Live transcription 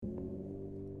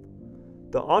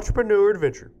The Entrepreneur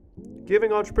Adventure,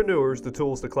 giving entrepreneurs the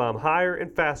tools to climb higher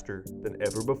and faster than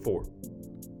ever before.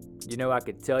 You know, I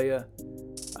could tell you,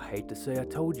 I hate to say I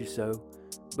told you so,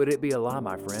 but it'd be a lie,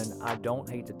 my friend. I don't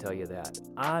hate to tell you that.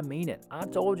 I mean it. I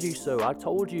told you so. I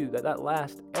told you that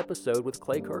last episode with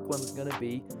Clay Kirkland was going to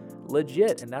be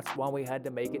legit, and that's why we had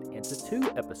to make it into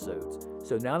 2 episodes.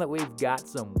 So now that we've got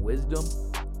some wisdom,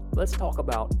 let's talk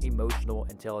about emotional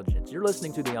intelligence. You're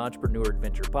listening to the Entrepreneur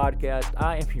Adventure Podcast.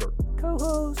 I am your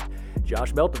co-host,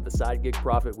 Josh Melton, the Side Gig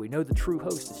Prophet. We know the true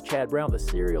host is Chad Brown, the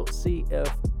serial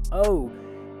CFO.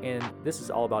 And this is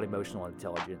all about emotional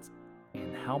intelligence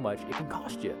and how much it can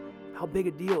cost you, how big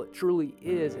a deal it truly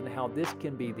is, and how this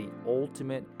can be the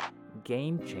ultimate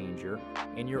game changer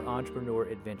in your entrepreneur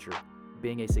adventure,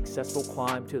 being a successful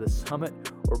climb to the summit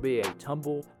or be a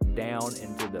tumble down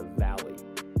into the valley.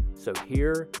 So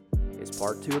here is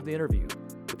part 2 of the interview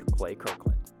with Clay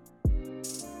Kirkland.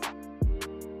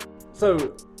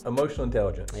 So, emotional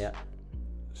intelligence. Yeah.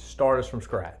 Start us from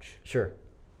scratch. Sure.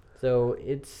 So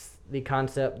it's the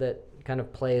concept that kind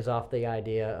of plays off the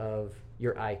idea of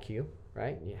your IQ,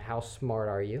 right? How smart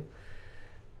are you?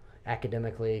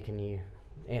 Academically, can you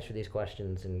answer these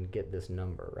questions and get this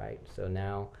number, right? So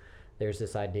now there's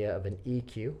this idea of an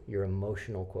EQ, your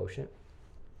emotional quotient.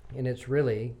 And it's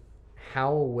really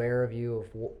how aware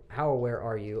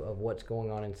are you of what's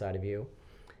going on inside of you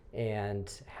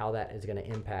and how that is going to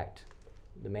impact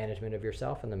the management of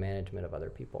yourself and the management of other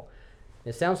people.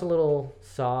 It sounds a little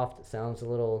soft, it sounds a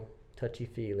little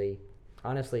touchy-feely.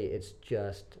 Honestly, it's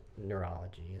just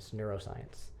neurology, it's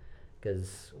neuroscience,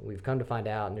 because we've come to find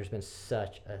out, and there's been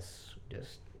such a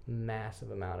just massive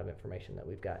amount of information that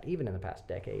we've got, even in the past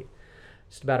decade,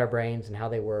 just about our brains and how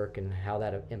they work and how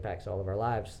that impacts all of our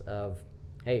lives of,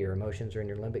 hey, your emotions are in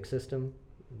your limbic system,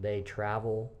 they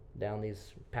travel down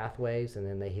these pathways, and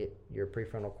then they hit your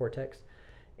prefrontal cortex.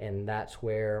 And that's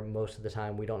where most of the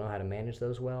time we don't know how to manage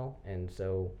those well. And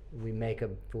so we make a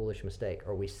foolish mistake,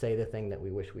 or we say the thing that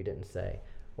we wish we didn't say,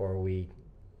 or we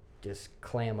just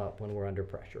clam up when we're under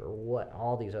pressure, or what,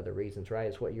 all these other reasons, right?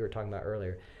 It's what you were talking about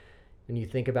earlier. When you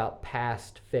think about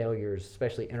past failures,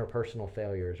 especially interpersonal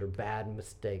failures or bad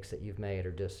mistakes that you've made,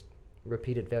 or just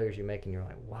repeated failures you make, and you're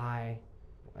like, why?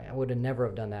 I would have never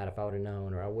have done that if I would have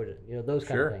known, or I would have, those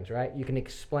kind of things, right? You can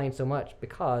explain so much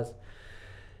because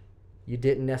you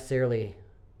didn't necessarily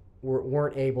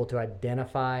weren't able to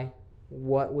identify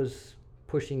what was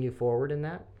pushing you forward in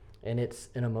that, and it's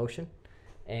an emotion.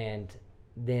 And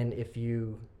then if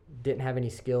you didn't have any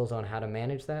skills on how to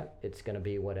manage that, it's going to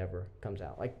be whatever comes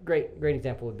out. Like great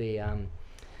example would be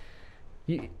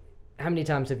how many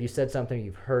times have you said something,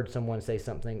 you've heard someone say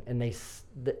something, and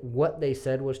what they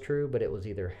said was true, but it was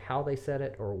either how they said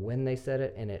it or when they said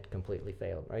it, and it completely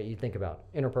failed, right? You think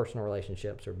about interpersonal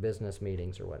relationships or business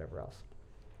meetings or whatever else.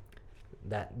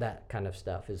 That kind of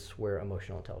stuff is where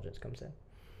emotional intelligence comes in.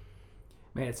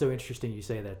 Man, it's so interesting you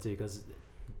say that too, because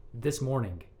this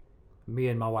morning, me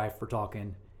and my wife were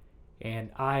talking, and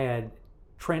I had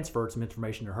transferred some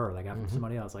information to her that I got from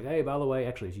somebody else. Like, hey, by the way,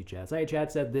 actually it's you, Chad. Hey,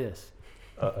 Chad said this.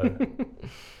 Uh-oh.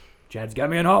 Chad's got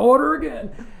me in hot water again.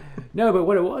 No, but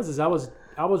what it was is I was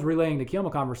relaying to Kim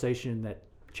a conversation that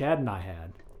Chad and I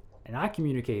had, and I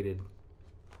communicated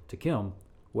to Kim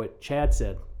what Chad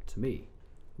said to me.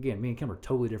 Again, me and Kim are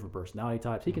totally different personality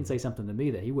types. He can say something to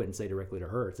me that he wouldn't say directly to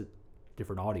her. It's a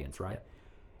different audience, right?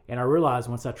 And I realized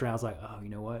once I tried, I was like, oh, you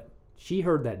know what? She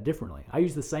heard that differently. I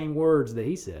used the same words that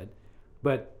he said,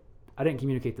 but I didn't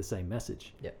communicate the same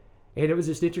message. Yeah. And it was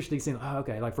just interesting seeing,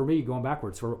 okay, like for me, going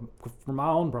backwards, for my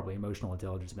own probably emotional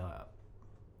intelligence,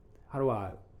 how do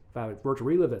I, if I were to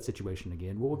relive that situation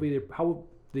again, what would be how would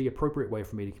the appropriate way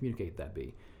for me to communicate that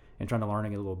be? And trying to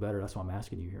learning it a little better. That's why I'm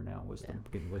asking you here now.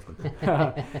 Getting wisdom.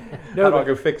 How do I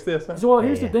go fix this? Huh? So, well,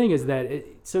 here's the thing is that,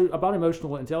 so about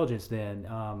emotional intelligence then,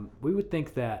 we would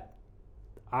think that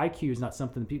IQ is not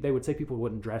something, they would say people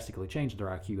wouldn't drastically change their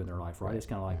IQ in their life, right? It's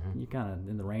kind of like, you're kind of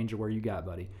in the range of where you got,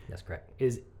 buddy. That's correct.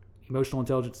 Is emotional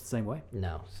intelligence the same way?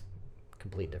 No, it's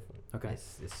complete different. Okay.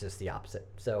 It's just the opposite.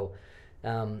 So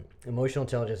emotional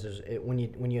intelligence is when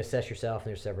you assess yourself, and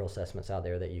there's several assessments out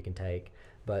there that you can take,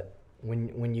 but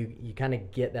when you kind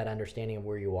of get that understanding of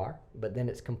where you are, but then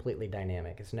it's completely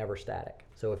dynamic. It's never static.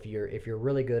 So if you're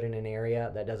really good in an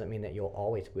area, that doesn't mean that you'll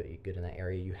always be good in that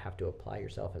area. You have to apply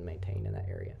yourself and maintain in that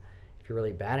area. If you're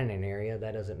really bad in an area,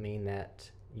 that doesn't mean that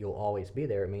you'll always be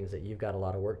there. It means that you've got a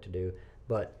lot of work to do.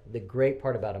 But the great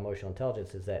part about emotional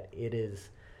intelligence is that it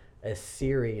is a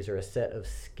series or a set of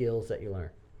skills that you learn.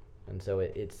 And so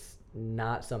it's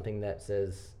not something that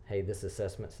says, hey, this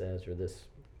assessment says, or this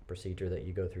procedure that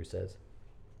you go through says,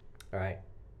 all right,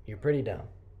 you're pretty dumb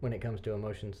when it comes to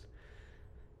emotions.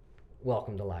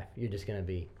 welcome to life. You're just going to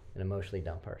be an emotionally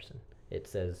dumb person. It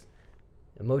says,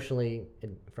 emotionally,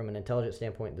 from an intelligence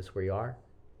standpoint, this is where you are.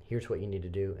 Here's what you need to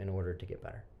do in order to get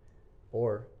better.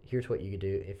 Or here's what you could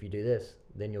do. If you do this,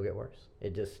 then you'll get worse.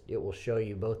 It will show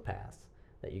you both paths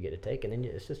that you get to take, and then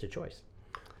it's just a choice.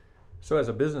 So as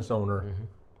a business owner,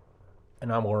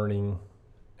 and I'm learning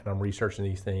and I'm researching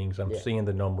these things, I'm seeing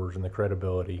the numbers and the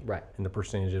credibility and the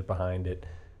percentages behind it.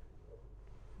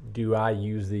 Do I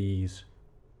use these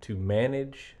to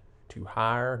manage, to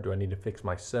hire? Do I need to fix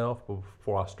myself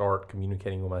before I start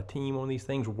communicating with my team on these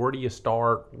things? Where do you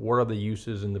start? What are the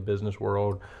uses in the business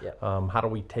world? How do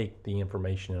we take the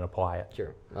information and apply it?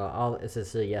 Sure. It's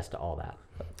just a yes to all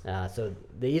that. So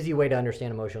the easy way to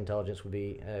understand emotional intelligence would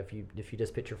be if you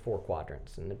just picture 4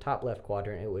 quadrants. In the top left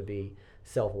quadrant, it would be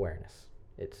self-awareness.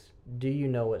 It's, do you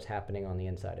know what's happening on the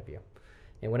inside of you?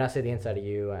 And when I say the inside of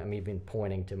you, I'm even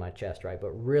pointing to my chest, right?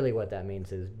 But really what that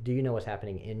means is, do you know what's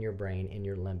happening in your brain, in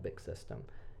your limbic system?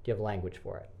 Do you have language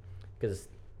for it? Because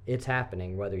it's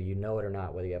happening whether you know it or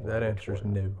not, whether you have that language for it.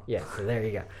 That answer's no. Yeah, so there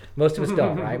you go. Most of us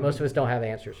don't, right? Most of us don't have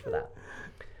answers for that.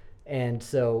 And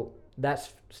so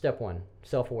that's step 1,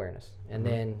 self-awareness. And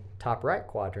then top right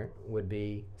quadrant would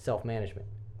be self-management.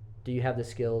 Do you have the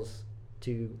skills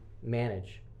to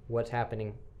manage what's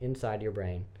happening inside your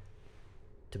brain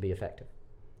to be effective?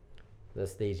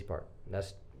 That's the easy part.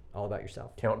 That's all about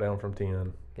yourself. Count down from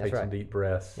 10. Take some deep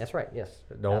breaths. That's right, yes.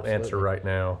 Don't Absolutely. answer right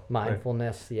now.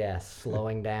 Mindfulness, yes.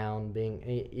 Slowing down.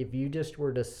 If you just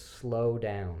were to slow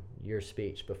down your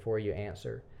speech before you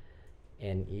answer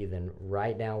and even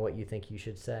write down what you think you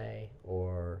should say,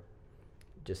 or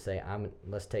just say,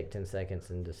 let's take 10 seconds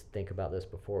and just think about this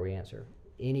before we answer.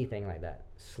 Anything like that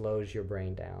slows your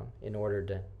brain down in order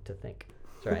to think.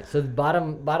 That's right. So the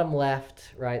bottom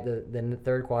left, right, the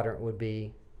third quadrant would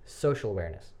be social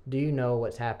awareness. Do you know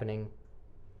what's happening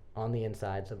on the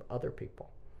insides of other people?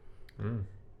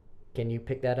 Can you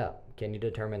pick that up? Can you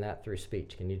determine that through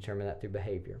speech? Can you determine that through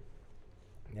behavior?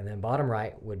 And then bottom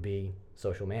right would be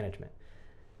social management.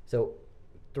 So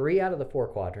 3 out of the 4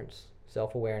 quadrants,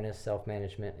 self-awareness,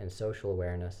 self-management, and social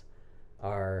awareness,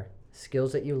 are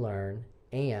skills that you learn,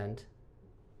 and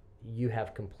you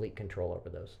have complete control over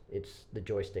those. It's the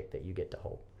joystick that you get to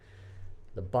hold.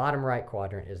 The bottom right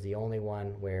quadrant is the only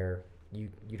one where you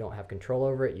don't have control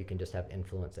over it, you can just have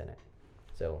influence in it.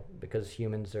 So because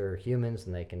humans are humans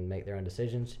and they can make their own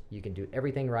decisions, you can do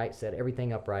everything right, set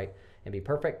everything up right, and be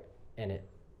perfect,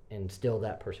 and still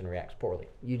that person reacts poorly.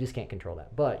 You just can't control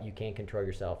that, but you can control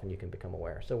yourself and you can become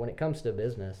aware. So when it comes to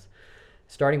business,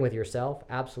 starting with yourself,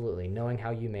 absolutely, knowing how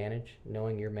you manage,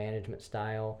 knowing your management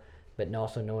style, but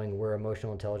also knowing where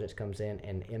emotional intelligence comes in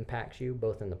and impacts you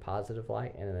both in the positive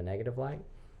light and in the negative light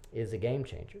is a game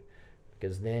changer,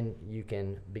 because then you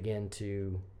can begin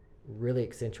to really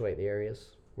accentuate the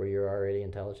areas where you're already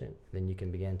intelligent. Then you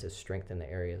can begin to strengthen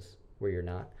the areas where you're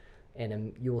not,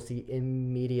 and you will see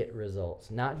immediate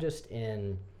results, not just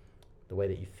in the way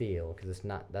that you feel, because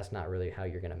that's not really how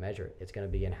you're going to measure it. It's going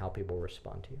to be in how people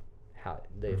respond to you, how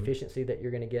the efficiency that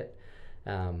you're going to get.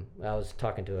 I was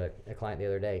talking to a client the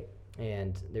other day,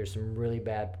 and there's some really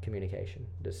bad communication.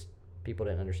 Just people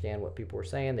didn't understand what people were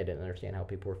saying. They didn't understand how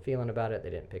people were feeling about it. They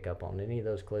didn't pick up on any of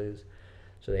those clues.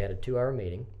 So they had a 2-hour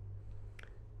meeting.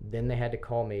 Then they had to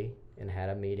call me and had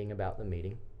a meeting about the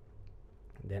meeting.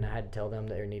 Then I had to tell them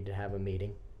that they needed to have a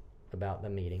meeting about the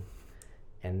meeting.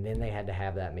 And then they had to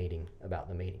have that meeting about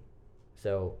the meeting.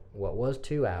 So what was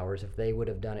 2 hours, if they would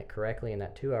have done it correctly in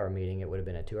that 2-hour meeting, it would have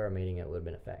been a 2-hour meeting, it would have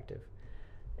been effective.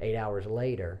 8 hours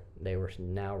later, they were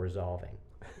now resolving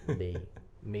the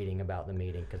meeting about the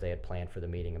meeting, because they had planned for the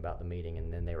meeting about the meeting,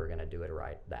 and then they were going to do it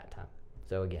right that time.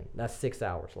 So again, that's 6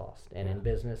 hours lost. And in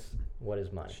business, what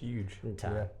is money? It's huge. And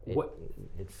time. Yeah.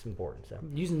 It's important. So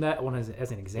using that one as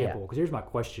an example, because here's my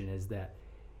question: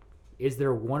 is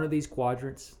there one of these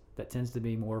quadrants that tends to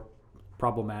be more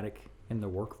problematic in the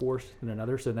workforce than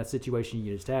another? So in that situation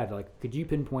you just had, like, could you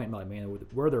pinpoint, like, man,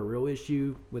 where the real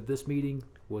issue with this meeting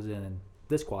was in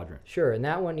this quadrant? Sure. And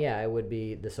that one, it would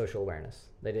be the social awareness.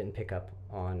 They didn't pick up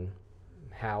on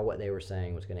how what they were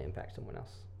saying was going to impact someone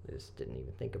else. They just didn't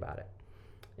even think about it.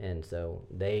 And so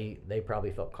they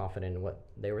probably felt confident in what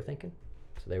they were thinking.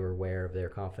 So they were aware of their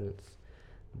confidence.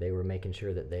 They were making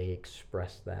sure that they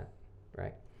expressed that,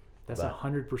 right? That's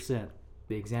 100%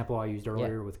 the example I used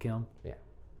earlier with Kim. Yeah.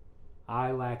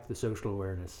 I lacked the social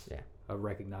awareness Yeah. of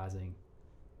recognizing,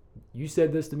 you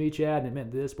said this to me, Chad, and it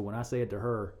meant this, but when I say it to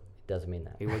her, doesn't mean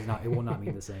that. It will not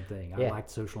mean the same thing. Yeah. I lacked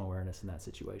social awareness in that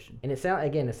situation. And it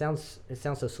sounds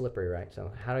so slippery, right?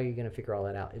 So how are you going to figure all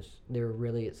that out?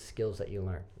 It's skills that you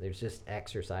learn. There's just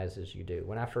exercises you do.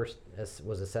 When I first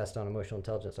was assessed on emotional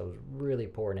intelligence, I was really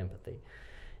poor in empathy,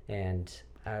 and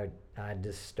I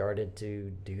just started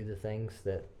to do the things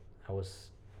that I was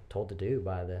told to do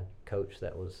by the coach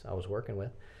that I was working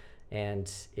with,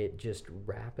 and it just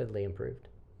rapidly improved.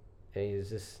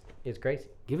 It's crazy.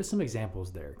 Give us some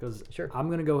examples there, because Sure. I'm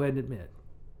going to go ahead and admit,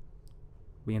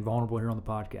 being vulnerable here on the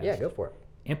podcast. Yeah, go for it.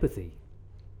 Empathy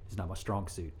is not my strong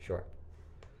suit. Sure.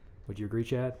 Would you agree,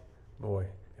 Chad? Boy,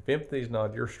 if empathy's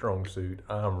not your strong suit,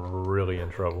 I'm really in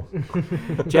trouble.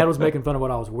 Chad was making fun of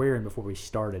what I was wearing before we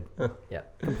started. Yeah.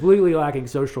 Completely lacking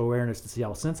social awareness to see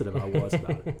how sensitive I was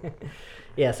about it.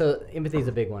 Yeah, so empathy is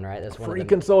a big one, right? That's one Free of the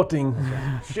consulting.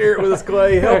 Share it with us,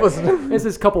 Clay. Help us. This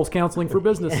is couples counseling for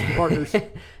business partners.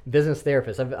 business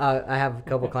therapists. I have a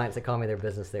couple clients that call me their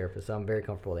business therapist, so I'm very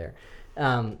comfortable there.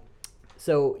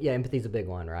 So yeah, empathy is a big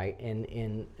one, right?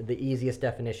 And the easiest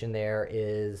definition there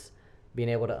is being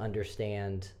able to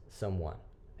understand someone,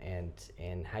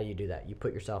 and how you do that. You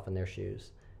put yourself in their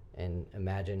shoes and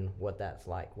imagine what that's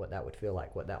like, what that would feel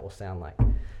like, what that will sound like,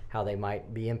 how they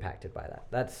might be impacted by that.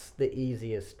 That's the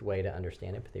easiest way to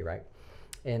understand empathy, right?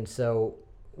 And so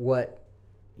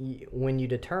when you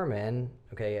determine,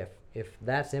 okay, if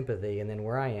that's empathy, and then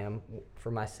where I am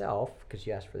for myself, because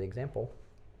you asked for the example,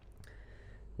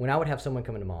 when I would have someone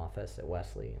come into my office at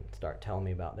Wesley and start telling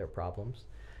me about their problems,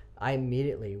 I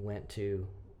immediately went to,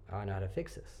 I know how to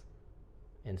fix this.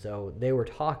 And so they were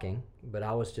talking, but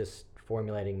I was just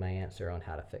formulating my answer on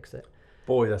how to fix it.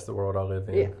 Boy, that's the world I live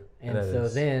in. Yeah. And so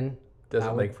then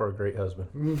doesn't make for a great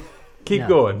husband. Keep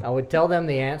going. I would tell them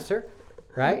the answer,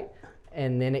 right?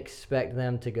 And then expect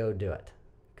them to go do it.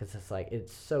 Because it's like,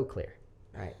 it's so clear,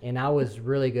 right? And I was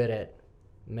really good at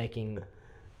making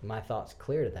my thoughts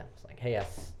clear to them. It's like, hey, I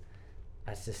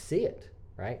just see it,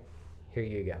 right? Here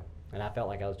you go. And I felt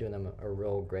like I was doing them a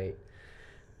real great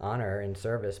honor and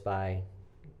service by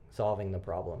solving the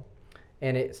problem.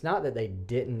 And it's not that they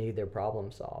didn't need their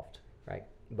problem solved, right?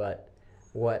 But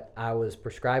what I was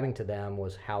prescribing to them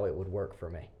was how it would work for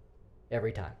me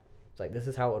every time. It's like, this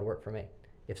is how it would work for me.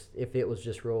 If it was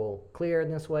just real clear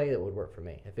in this way, it would work for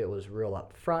me. If it was real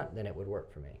up front, then it would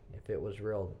work for me. If it was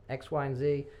real X, Y, and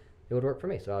Z, it would work for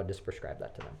me. So I would just prescribe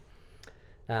that to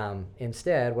them.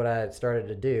 Instead, what I started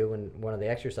to do, and one of the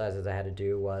exercises I had to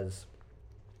do, was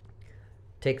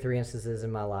take 3 instances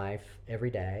in my life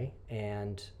every day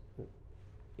and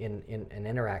in an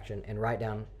interaction, and write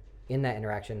down in that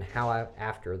interaction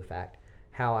after the fact,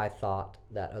 how I thought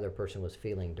that other person was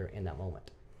feeling in that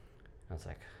moment. I was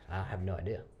like, I have no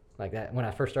idea. Like that, when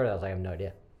I first started, I was like, I have no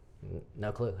idea.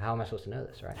 No clue. How am I supposed to know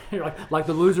this, right? You're like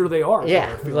the loser they are.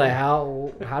 Yeah. Like,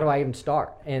 how do I even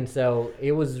start? And so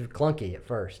it was clunky at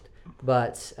first,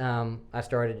 but I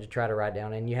started to try to write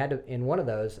down, and in one of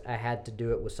those, I had to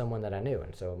do it with someone that I knew.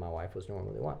 And so my wife was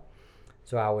normally one.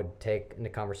 So I would take in the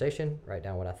conversation, write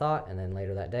down what I thought, and then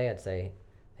later that day I'd say,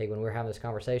 hey, when we were having this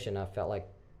conversation, I felt like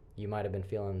you might have been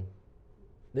feeling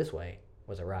this way.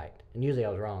 Was it right? And usually I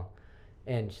was wrong.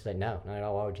 And she's like, no, not at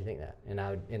all. Why would you think that? And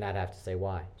I'd have to say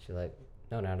why. She's like,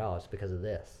 no, not at all. It's because of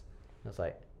this. And I was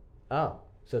like, oh.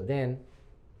 So then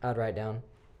I'd write down,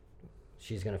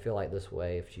 she's gonna feel like this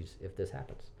way if this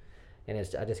happens. And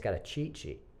I just got a cheat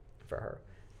sheet for her.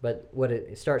 But what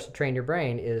it starts to train your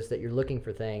brain is that you're looking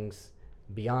for things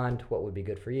beyond what would be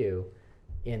good for you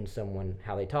in someone,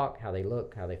 how they talk, how they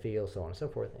look, how they feel, so on and so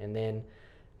forth. And then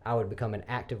I would become an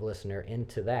active listener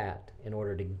into that in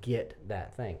order to get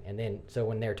that thing. And then, so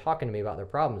when they're talking to me about their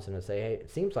problems, and I'd say, hey,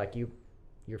 it seems like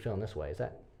you're feeling this way.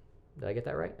 Did I get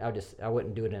that right? I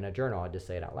wouldn't do it in a journal. I'd just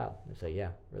say it out loud. I'd say, yeah,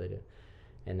 really do.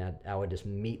 And I would just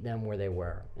meet them where they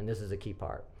were. And this is a key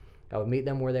part. I would meet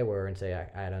them where they were and say,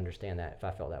 I'd understand that. If I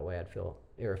felt that way, I'd feel,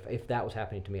 or if that was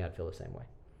happening to me, I'd feel the same way.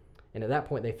 And at that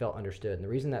point, they felt understood. And the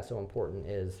reason that's so important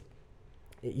is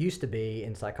it used to be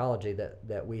in psychology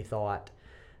that we thought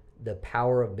the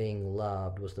power of being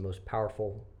loved was the most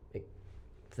powerful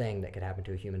thing that could happen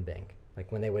to a human being.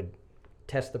 Like when they would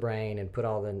test the brain and put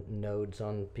all the nodes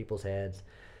on people's heads,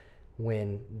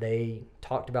 when they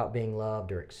talked about being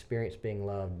loved or experienced being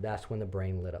loved, that's when the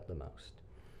brain lit up the most.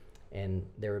 And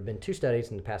there have been 2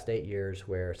 studies in the past 8 years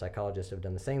where psychologists have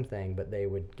done the same thing, but they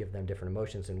would give them different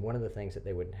emotions. And one of the things that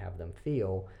they would have them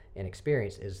feel and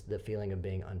experience is the feeling of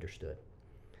being understood.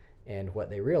 And what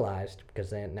they realized,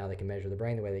 because now they can measure the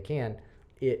brain the way they can,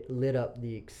 it lit up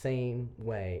the same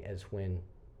way as when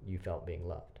you felt being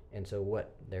loved. And so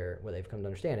what they've come to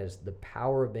understand is the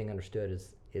power of being understood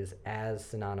is as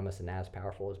synonymous and as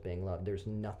powerful as being loved. There's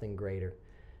nothing greater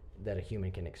that a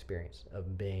human can experience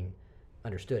of being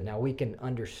understood. Now we can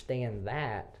understand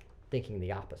that thinking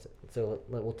the opposite. So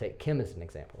we'll take Kim as an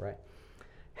example, right?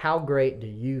 How great do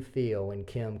you feel when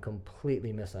Kim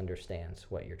completely misunderstands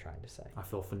what you're trying to say? I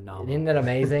feel phenomenal. Isn't that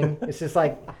amazing? It's just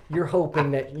like you're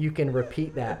hoping that you can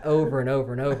repeat that over and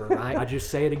over and over, right? I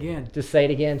just say it again. Just say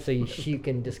it again so she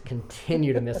can just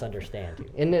continue to misunderstand you.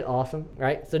 Isn't it awesome,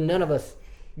 right? So none of us,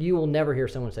 you will never hear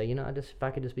someone say, if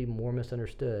I could just be more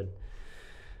misunderstood,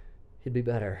 it'd be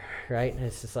better, right? And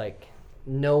it's just like,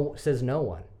 says no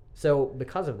one. So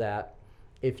because of that,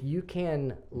 if you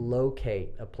can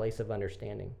locate a place of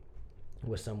understanding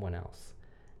with someone else,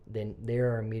 then they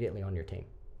are immediately on your team.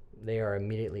 They are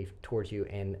immediately towards you,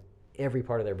 and every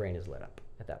part of their brain is lit up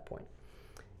at that point.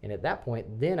 And at that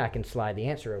point, then I can slide the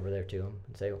answer over there to them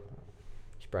and say, you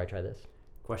should probably try this.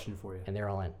 Question for you. And they're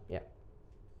all in. Yeah.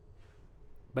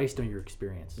 Based on your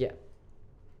experience. Yeah.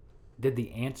 Did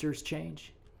the answers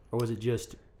change? Or was it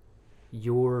just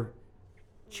your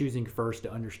choosing first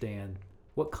to understand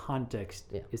what context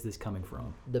is this coming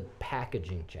from? The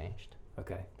packaging changed.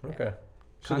 Okay. Okay.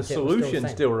 So Content the solution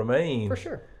still remains. For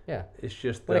sure. Yeah. It's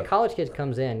just when a college kid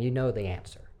comes in, you know the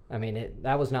answer. I mean,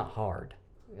 that was not hard.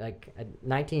 Like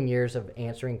 19 years of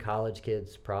answering college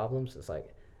kids' problems, it's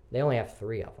like they only have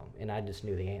 3 of them, and I just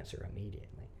knew the answer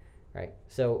immediately, right?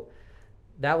 So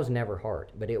that was never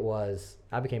hard, but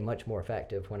I became much more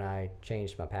effective when I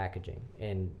changed my packaging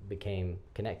and became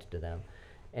connected to them,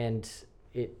 and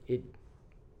it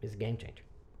is a game changer.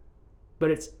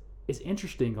 But it's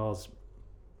interesting because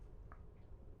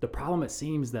the problem, it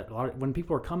seems that when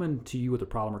people are coming to you with a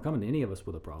problem, or coming to any of us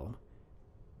with a problem,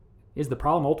 is the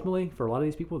problem ultimately for a lot of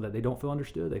these people that they don't feel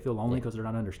understood. They feel lonely because they're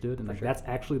not understood, and that's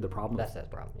actually the problem. That's the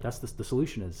problem. Yeah. That's the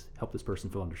solution, is help this person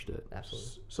feel understood.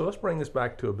 Absolutely. So let's bring this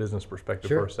back to a business perspective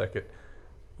for a second.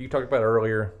 You talked about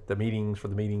earlier the meetings for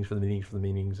the meetings for the meetings for the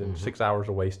meetings, and 6 hours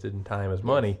are wasted and time is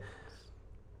money.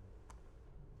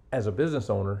 As a business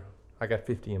owner, I got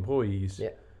 50 employees.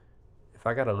 Yeah. If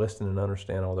I got to listen and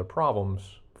understand all their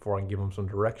problems before I can give them some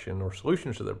direction or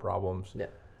solutions to their problems,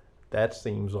 that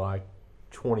seems like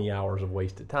 20 hours of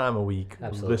wasted time a week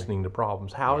listening to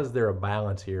problems. How is there a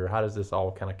balance here? How does this all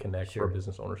kind of connect from a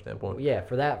business owner standpoint? Yeah,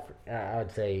 for that, I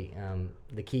would say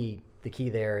the key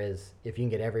there is if you can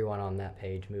get everyone on that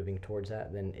page moving towards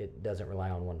that, then it doesn't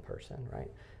rely on one person, right?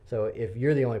 So if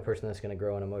you're the only person that's going to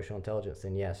grow in emotional intelligence,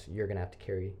 then yes, you're going to have to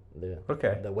carry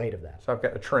the weight of that. So I've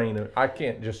got to train. I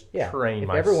can't just train if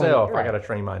myself. I got to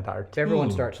train my entire team. If everyone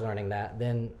starts learning that,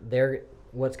 then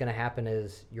what's going to happen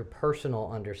is your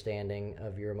personal understanding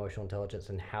of your emotional intelligence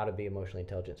and how to be emotionally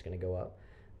intelligent is going to go up.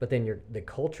 But then the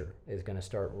culture is going to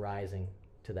start rising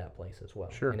to that place as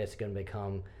well. Sure. And it's going to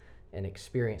become an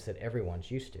experience that everyone's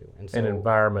used to. And so an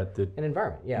environment,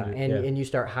 yeah. And you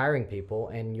start hiring people,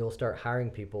 and you'll start hiring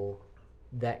people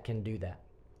that can do that.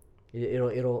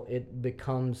 It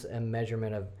becomes a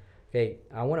measurement of, okay,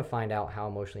 I want to find out how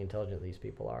emotionally intelligent these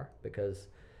people are, because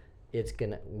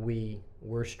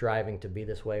we're striving to be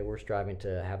this way. We're striving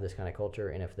to have this kind of culture,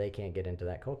 and if they can't get into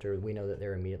that culture, we know that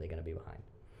they're immediately going to be behind.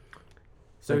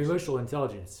 So emotional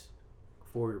intelligence,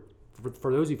 for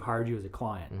those who've hired you as a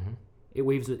client, it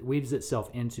weaves itself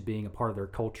into being a part of their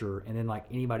culture, and then like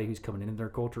anybody who's coming into their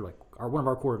culture, like one of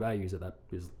our core values of that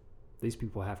is these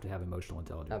people have to have emotional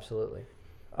intelligence. Absolutely.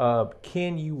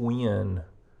 Can you win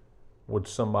with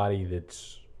somebody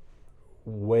that's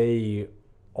way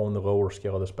on the lower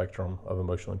scale of the spectrum of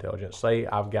emotional intelligence? Say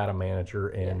I've got a manager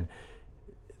and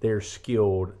they're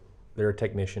skilled, they're a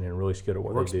technician and really skilled at what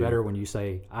they do. It works better when you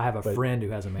say, I have a friend who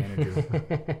has a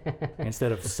manager,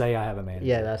 instead of say I have a manager.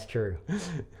 Yeah, that's true.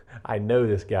 I know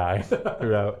this guy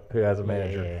who has a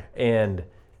manager and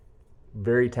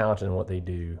very talented in what they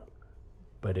do,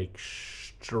 but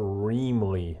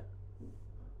extremely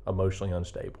emotionally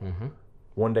unstable.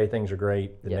 One day things are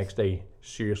great, the next day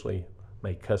seriously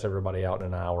may cuss everybody out in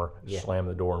an hour, slam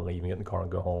the door and leave and get in the car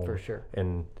and go home. For sure.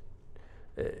 And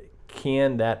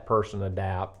can that person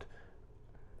adapt,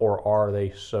 or are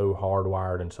they so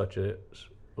hardwired in such a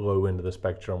low end of the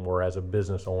spectrum where as a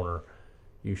business owner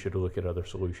you should look at other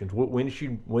solutions? When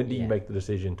do you make the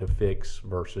decision to fix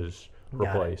versus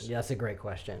replace? Yeah, that's a great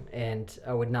question. And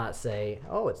I would not say,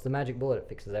 it's the magic bullet, it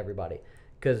fixes everybody.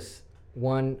 Because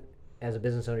one, as a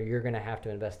business owner, you're going to have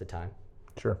to invest the time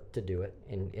to do it.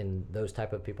 And those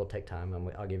type of people take time.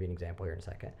 I'll give you an example here in a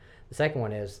second. The second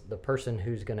one is the person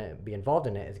who's going to be involved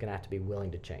in it is going to have to be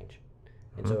willing to change.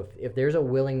 And so if there's a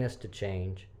willingness to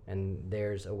change and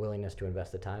there's a willingness to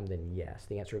invest the time, then yes.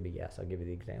 The answer would be yes. I'll give you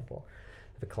the example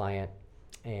of a client,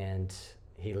 and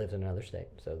he lives in another state,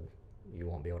 so you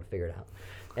won't be able to figure it out.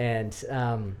 And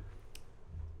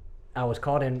I was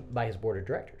called in by his board of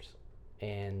directors,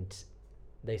 and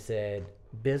they said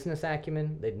business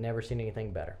acumen, they'd never seen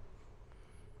anything better.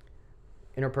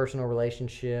 Interpersonal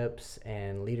relationships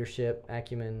and leadership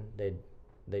acumen,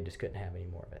 they just couldn't have any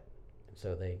more of it.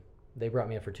 So they brought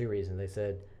me in for two reasons. They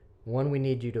said, one, we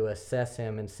need you to assess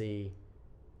him and see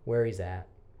where he's at.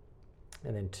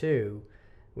 And then two,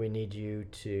 we need you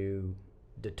to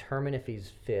determine if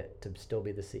he's fit to still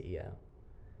be the CEO.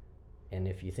 And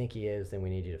if you think he is, then we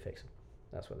need you to fix him.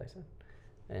 That's what they said.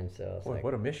 And so Boy,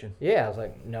 what a mission. Yeah, I was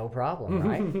like, no problem,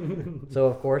 right? So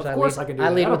of course I I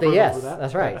lead with a yes.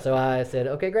 That's right. So I said,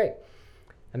 okay, great.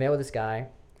 I met with this guy.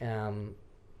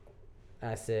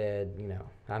 I said,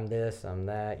 I'm this, I'm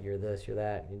that, you're this, you're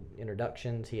that.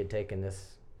 Introductions. He had taken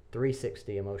this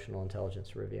 360 emotional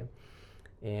intelligence review,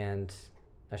 and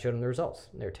I showed him the results.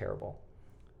 They're terrible.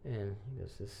 And he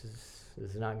goes, this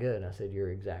is not good. I said, you're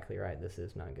exactly right. This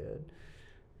is not good.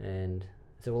 And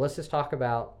I said, well, let's just talk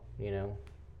about,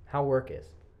 how work is.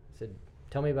 I said,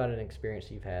 tell me about an experience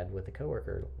you've had with a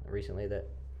coworker recently that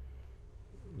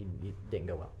you didn't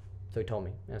go well. So he told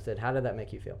me. And I said, how did that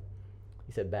make you feel?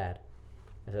 He said, bad.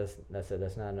 I said,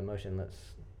 that's not an emotion.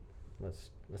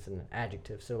 That's an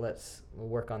adjective. So we'll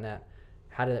work on that.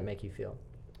 How did that make you feel?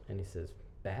 And he says,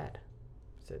 bad.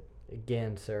 I said,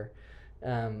 again, sir,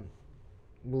 we're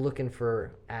looking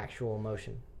for actual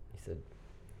emotion. He said,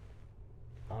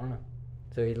 I don't know.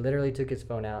 So he literally took his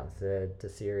phone out and said to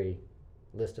Siri,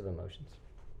 list of emotions.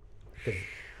 Because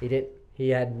he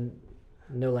had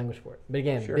no language for it. But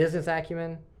again, business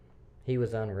acumen, he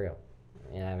was unreal.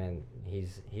 And I mean,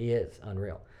 he is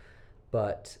unreal.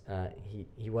 But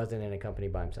he wasn't in a company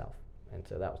by himself. And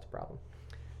so that was the problem.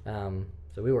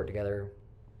 So we worked together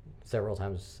several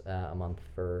times a month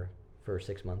for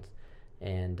 6 months.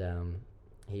 And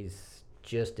he's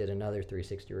just did another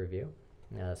 360 review.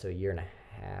 So a year and a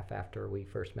half after we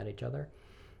first met each other.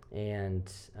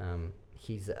 And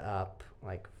he's up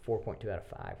like 4.2 out of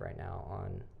 5 right now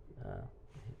on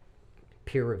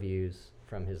peer reviews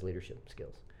from his leadership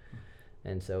skills.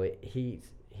 And so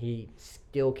he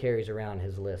still carries around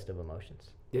his list of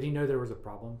emotions. Did he know there was a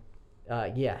problem?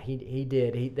 Yeah, he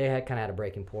did. They had kind of had a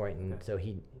breaking point, and so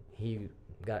he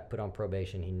got put on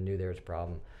probation. He knew there was a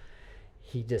problem.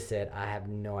 He just said, I have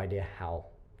no idea how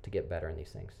to get better in these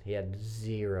things. He had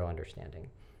zero understanding.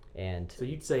 And so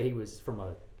you'd say he was from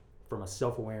a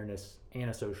self-awareness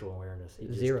and a social awareness. He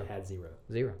just had zero.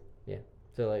 Zero, yeah.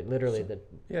 So like literally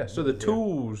so the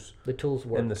tools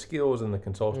work. And the skills and the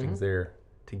consulting's there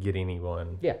to get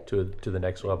anyone to the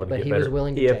next level. But to get he better was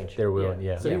willing to change. They're willing,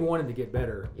 So he wanted to get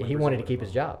better. He wanted to keep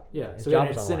his job. Yeah. His so job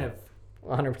an was incentive.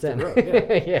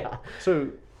 100%. Yeah.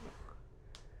 So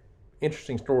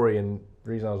interesting story, and the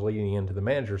reason I was leading into the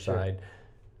manager side,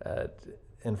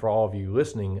 and for all of you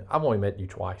listening, I've only met you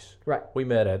twice. Right. We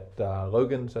met at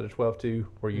Logan's at a 12-2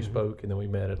 where you spoke, and then we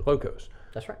met at Locos.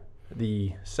 That's right.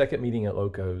 The second meeting at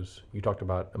Locos, you talked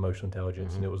about emotional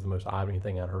intelligence, and it was the most eye-opening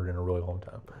thing I'd heard in a really long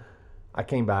time. I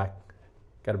came back,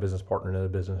 got a business partner in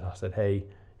another business. I said, hey,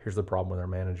 here's the problem with our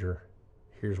manager.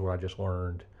 Here's what I just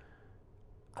learned.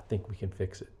 I think we can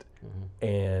fix it.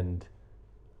 And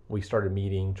we started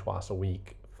meeting twice a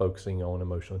week, focusing on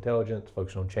emotional intelligence,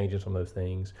 focusing on changing some of those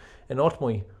things. And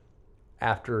ultimately,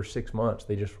 after 6 months,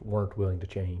 they just weren't willing to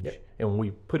change. Yep. And when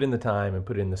we put in the time and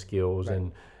put in the skills,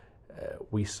 and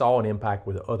we saw an impact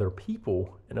with other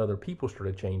people, and other people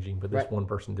started changing, but this one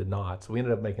person did not. So we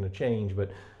ended up making a change.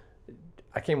 But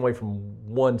I came away from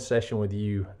one session with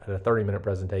you at a 30-minute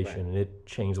presentation, and it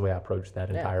changed the way I approached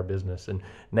that entire business. And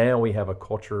now we have a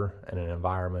culture and an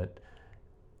environment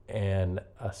and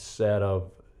a set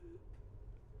of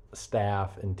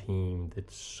staff and team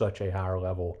that's such a higher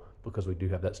level because we do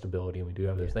have that stability and we do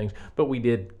have those things. But we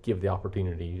did give the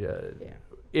opportunity.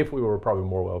 If we were probably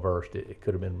more well-versed, it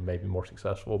could have been maybe more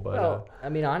successful. But I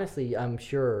mean, honestly, I'm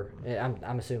sure,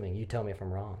 I'm assuming, you tell me if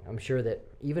I'm wrong, I'm sure that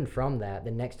even from that,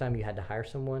 the next time you had to hire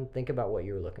someone, think about what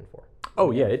you were looking for.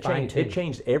 Oh, yeah, it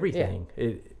changed everything.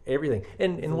 Everything.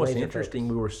 And what's interesting,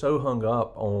 we were so hung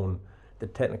up on the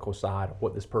technical side of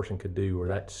what this person could do or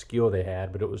that skill they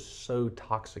had, but it was so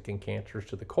toxic and cancerous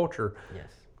to the culture.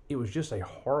 Yes. It was just a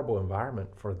horrible environment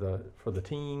for the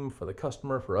team, for the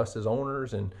customer, for us as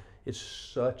owners, and it's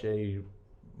such a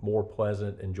more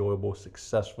pleasant, enjoyable,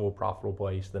 successful, profitable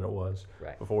place than it was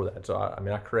before that. So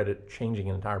I credit changing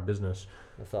an entire business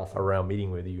around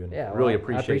meeting with you, and really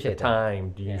appreciate the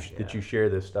time that you share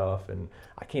this stuff. And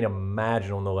I can't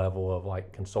imagine on the level of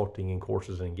like consulting and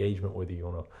courses and engagement with you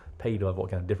on a paid level what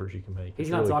kind of difference you can make.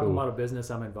 He's not talking about a business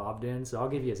I'm involved in, so I'll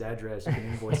give you his address. You can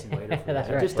invoice him later. For That's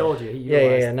that. right. I just told you. He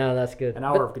Yeah, no, that's good. An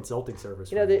hour of consulting service.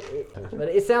 But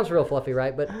it sounds real fluffy,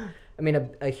 right? But I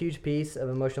mean, a huge piece of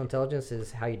emotional intelligence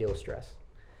is how you deal with stress.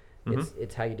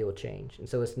 It's how you deal with change. And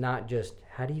so it's not just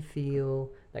how do you feel,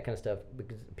 that kind of stuff,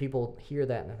 because people hear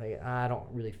that and they think, I don't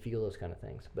really feel those kind of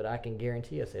things. But I can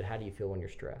guarantee you, I said, how do you feel when you're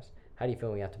stressed? How do you feel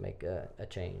when you have to make a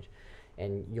change?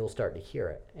 And you'll start to hear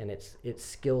it. And it's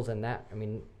skills in that. I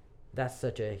mean, that's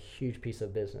such a huge piece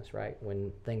of business, right?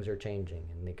 When things are changing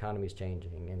and the economy's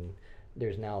changing and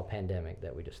there's now a pandemic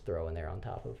that we just throw in there on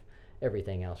top of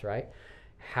everything else, right?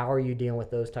 How are you dealing with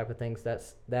those type of things?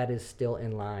 That is still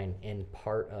in line in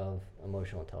part of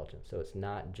emotional intelligence. So it's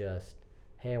not just,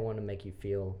 hey, I want to make you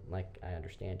feel like I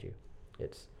understand you.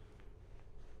 It's,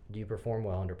 do you perform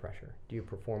well under pressure? Do you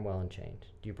perform well in change?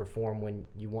 Do you perform when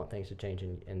you want things to change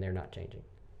and they're not changing?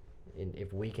 And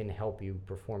if we can help you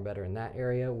perform better in that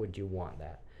area, would you want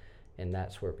that? And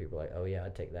that's where people are like, oh yeah,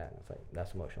 I'd take that. And it's like,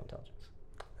 that's emotional intelligence.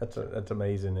 That's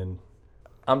amazing. And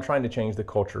I'm trying to change the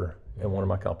culture in one of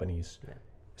my companies. Yeah.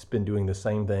 It's been doing the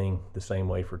same thing the same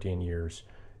way for 10 years.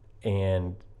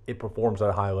 And it performs at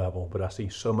a high level, but I see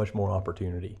so much more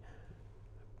opportunity.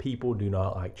 People do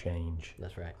not like change.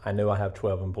 That's right. I know I have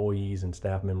 12 employees and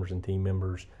staff members and team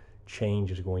members. Change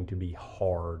is going to be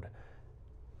hard.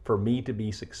 For me to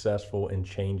be successful in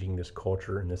changing this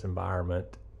culture and this environment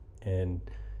and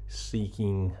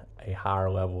seeking a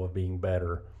higher level of being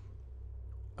better,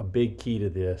 a big key to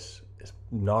this is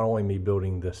not only me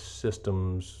building the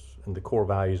systems and the core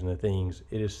values and the things,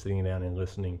 it is sitting down and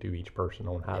listening to each person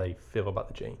on how they feel about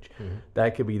the change.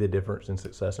 That could be the difference in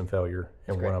success and failure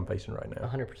and what I'm facing right now.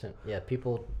 100%. Yeah,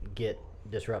 people get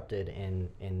disrupted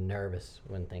and nervous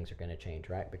when things are going to change,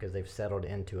 right? Because they've settled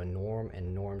into a norm,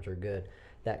 and norms are good.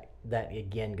 That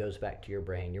again goes back to your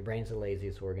brain. Your brain's the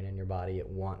laziest organ in your body. It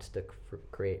wants to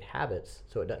create habits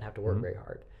so it doesn't have to work very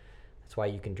hard. That's why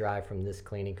you can drive from this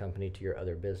cleaning company to your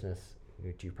other business,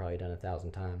 which you've probably done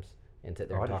 1,000 times, and sit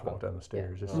there and I talk. just walk down the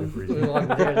stairs. Yeah. It's super easy.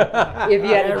 If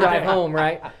you had to drive home,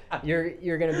 right,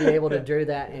 you're going to be able to do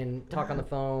that and talk on the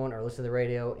phone or listen to the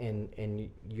radio, and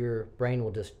your brain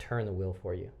will just turn the wheel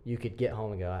for you. You could get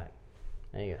home and go, I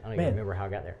don't even remember how I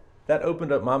got there. That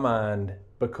opened up my mind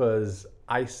because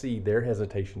I see their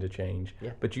hesitation to change. Yeah.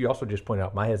 But you also just pointed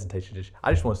out my hhesitation to change.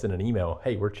 I just want to send an email,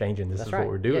 hey, we're changing. This is what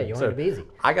we're doing. Yeah, you want it to be easy.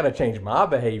 I got to change my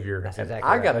behavior. That's and exactly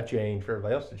I got to change for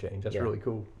everybody else to change. That's really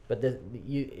cool. But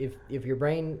if your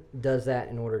brain does that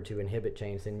in order to inhibit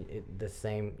change, then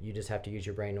you just have to use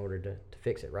your brain in order to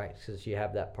fix it, right? Because you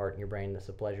have that part in your brain that's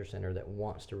the pleasure center that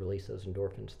wants to release those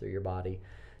endorphins through your body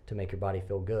to make your body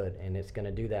feel good. And it's going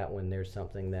to do that when there's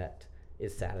something that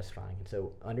is satisfying. And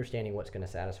so understanding what's going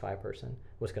to satisfy a person,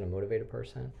 what's going to motivate a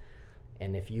person,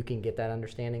 and if you can get that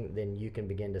understanding, then you can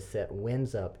begin to set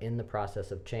wins up in the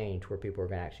process of change where people are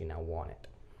going to actually now want it.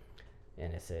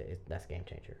 And that's a game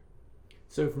changer.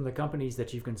 So from the companies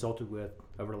that you've consulted with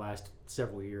over the last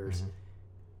several years,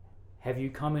 have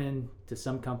you come in to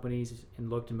some companies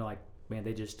and looked and been like, man,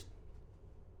 they just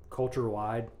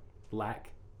culture-wide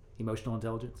lack emotional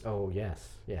intelligence? Oh, yes.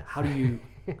 Yeah. How do you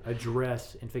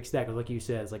address and fix that? Because like you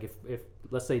said, it's like if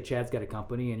let's say Chad's got a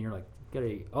company and you're like, got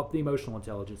to up the emotional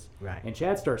intelligence, right? And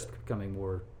Chad starts becoming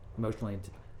more emotionally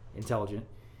intelligent,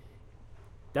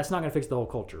 that's not going to fix the whole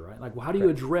culture, right? Like, well, how do you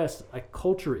address a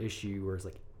culture issue where it's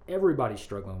like everybody's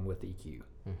struggling with EQ?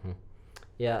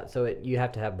 Yeah, so you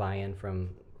have to have buy-in from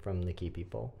the key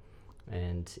people.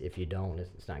 And if you don't,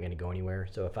 it's not going to go anywhere.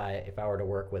 So if I were to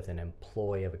work with an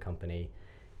employee of a company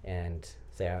and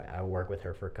say I work with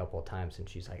her for a couple of times and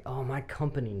she's like, oh, my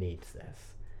company needs this.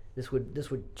 This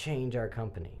would change our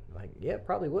company. I'm like, yeah, it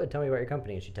probably would. Tell me about your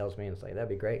company. And she tells me, and it's like, that'd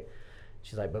be great.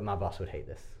 She's like, but my boss would hate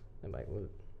this. I'm like, well,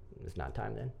 it's not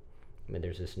time then. I mean,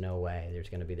 there's just no way there's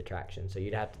going to be the traction. So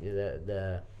you'd have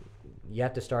to you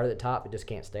have to start at the top. It just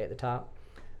can't stay at the top.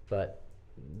 But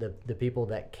the people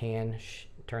that can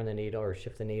turn the needle or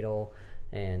shift the needle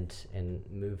and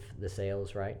move the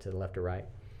sales right to the left or right,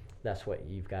 that's what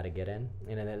you've got to get in.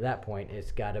 And then at that point,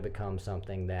 it's got to become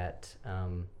something that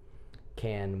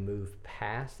can move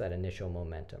past that initial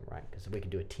momentum, right? Because we could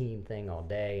do a team thing all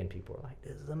day and people are like,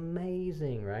 this is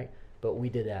amazing, right? But we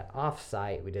did that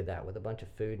off-site. We did that with a bunch of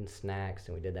food and snacks,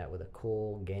 and we did that with a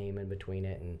cool game in between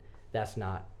it, and that's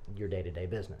not your day-to-day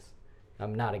business.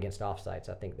 I'm not against off-sites.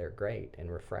 I think they're great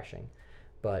and refreshing.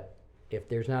 But if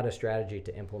there's not a strategy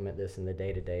to implement this in the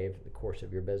day-to-day of the course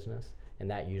of your business,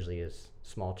 and that usually is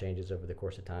small changes over the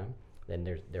course of time, then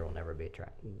there will never be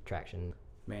traction.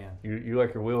 Man, you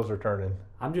like your wheels are turning.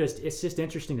 It's just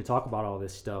interesting to talk about all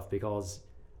this stuff because,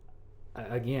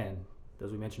 again,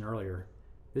 as we mentioned earlier,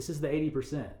 this is the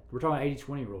 80%. We're talking about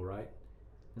 80-20 rule, right?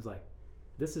 It's like,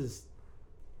 this is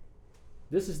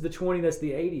the 20, that's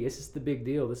the 80. This is the big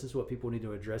deal. This is what people need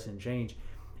to address and change.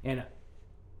 And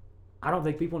I don't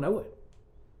think people know it.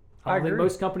 I I don't think agree.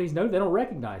 most companies know. They don't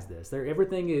recognize this.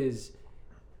 Everything is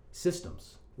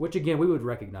systems, which again we would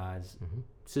recognize.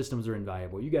 Systems are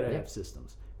invaluable. You got to have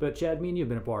systems. But Chad, me and you have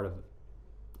been a part of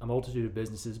a multitude of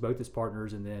businesses, both as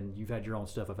partners, and then you've had your own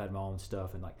stuff. I've had my own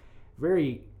stuff, and like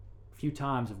very few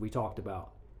times have we talked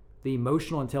about the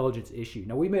emotional intelligence issue.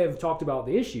 Now we may have talked about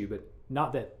the issue, but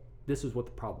not that this is what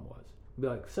the problem was. We'd be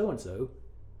like, so and so,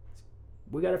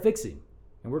 we got to fix him.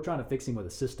 And we're trying to fix him with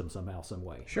a system somehow, some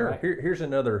way. Sure. Right? Here's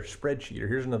another spreadsheet, or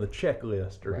here's another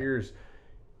checklist, or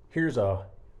here's a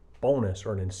bonus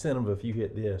or an incentive if you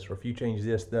hit this, or if you change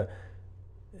this.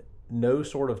 No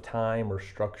sort of time or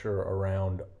structure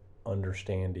around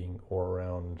understanding or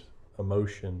around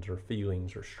emotions or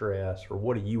feelings or stress or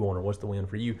what do you want or what's the win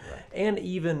for you. Right. And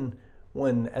even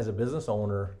when, as a business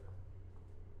owner,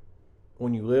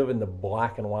 when you live in the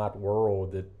black and white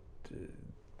world that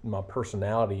my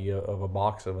personality of a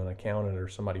box of an accountant or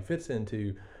somebody fits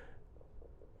into,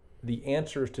 the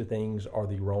answers to things are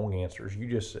the wrong answers.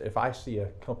 If I see a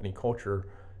company culture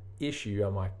issue,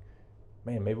 I'm like,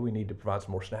 man, maybe we need to provide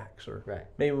some more snacks, or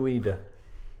maybe we need to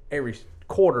every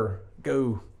quarter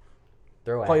go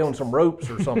play on some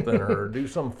ropes or something, or do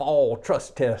some fall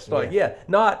trust test. Like,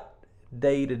 not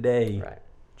day to day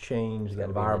change the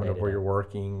environment of where you're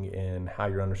working and how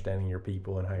you're understanding your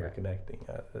people and how you're connecting.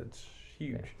 It's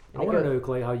huge. I want to know,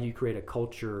 Clay, how you create a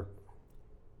culture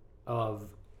of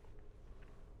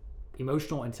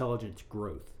emotional intelligence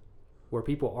growth where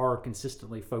people are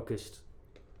consistently focused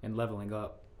and leveling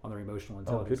up on their emotional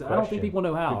intelligence. Good I don't think people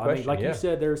know how. I mean, like you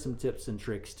said, there are some tips and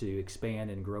tricks to expand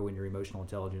and grow in your emotional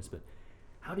intelligence, but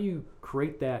how do you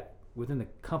create that within the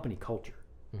company culture?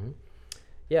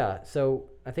 Yeah, so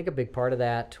I think a big part of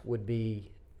that would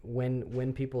be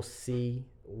when people see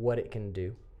what it can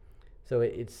do. So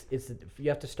it's you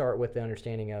have to start with the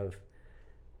understanding of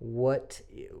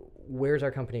where's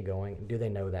our company going? Do they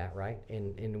know that, right?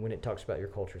 And when it talks about your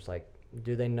culture, it's like,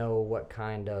 do they know what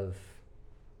kind of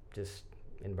just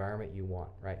environment you want,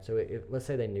 right? So let's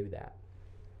say they knew that.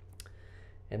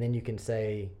 And then you can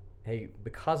say, hey,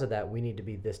 because of that, we need to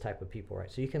be this type of people,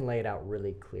 right? So you can lay it out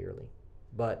really clearly.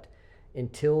 But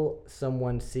until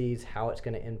someone sees how it's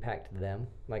going to impact them,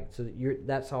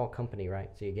 that's all company,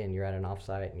 right? So again, you're at an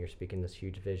offsite and you're speaking this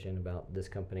huge vision about this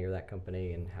company or that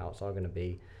company and how it's all going to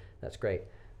be. That's great.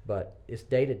 But it's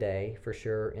day to day for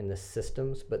sure in the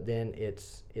systems, but then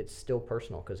it's still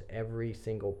personal because every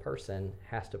single person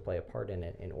has to play a part in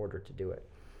it in order to do it.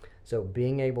 So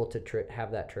being able to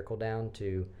have that trickle down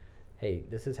to, hey,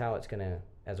 this is how it's going to,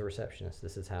 as a receptionist,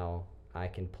 this is how I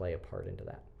can play a part into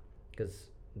that. Because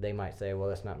they might say, well,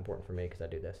 that's not important for me because I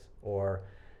do this. Or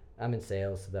I'm in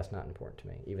sales, so that's not important to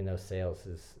me. Even though sales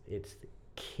it's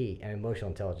key. And emotional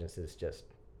intelligence is just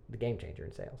the game changer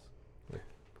in sales.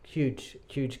 Huge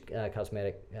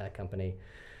cosmetic company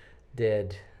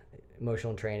did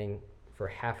emotional training for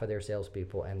half of their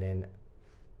salespeople and then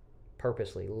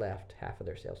purposely left half of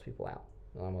their salespeople out.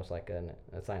 Almost like a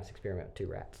science experiment with 2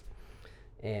 rats.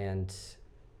 And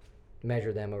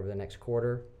measure them over the next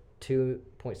quarter.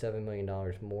 $2.7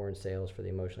 million more in sales for the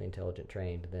emotionally intelligent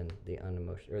trained than the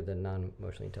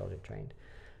non-emotionally intelligent trained.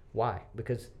 Why?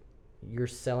 Because you're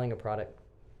selling a product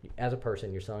as a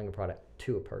person. You're selling a product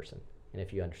to a person, and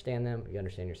if you understand them, you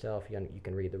understand yourself. You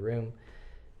can read the room.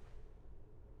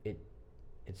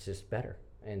 It's just better.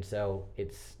 And so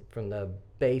it's from the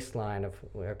baseline of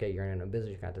you're in a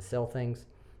business. You got to sell things.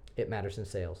 It matters in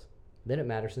sales. Then it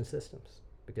matters in systems.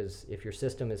 Because if your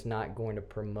system is not going to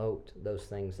promote those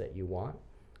things that you want,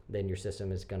 then your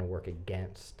system is going to work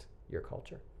against your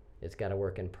culture. It's got to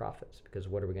work in profits, because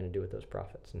what are we going to do with those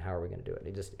profits and how are we going to do it?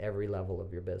 At just every level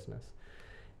of your business,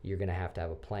 you're going to have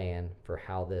a plan for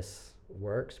how this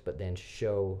works, but then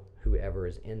show whoever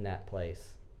is in that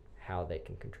place how they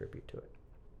can contribute to it.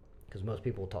 Because most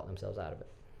people will talk themselves out of it.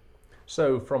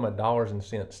 So from a dollars and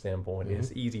cents standpoint,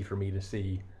 it's easy for me to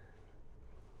see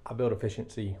I build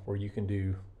efficiency where you can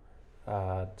do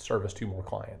service to more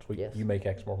clients. You make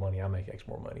X more money, I make X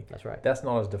more money. That's right. That's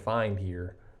not as defined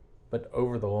here, but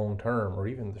over the long term or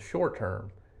even the short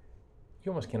term,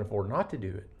 you almost can't afford not to do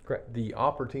it. Correct. The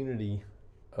opportunity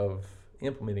of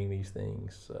implementing these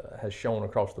things has shown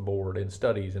across the board in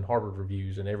studies and Harvard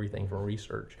reviews and everything from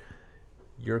research.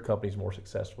 Your company's more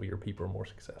successful, your people are more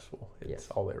successful. It's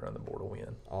all the way around the board to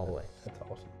win. All the way. That's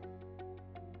awesome.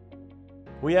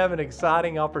 We have an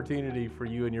exciting opportunity for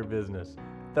you and your business.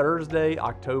 Thursday,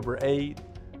 October 8th,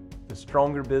 the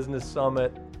Stronger Business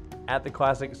Summit at the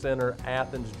Classic Center,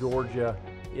 Athens, Georgia.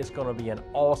 It's going to be an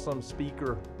awesome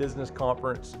speaker business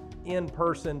conference,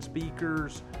 in-person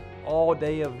speakers,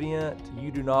 all-day event.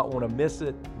 You do not want to miss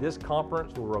it. This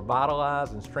conference will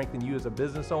revitalize and strengthen you as a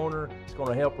business owner. It's going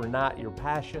to help reignite your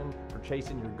passion for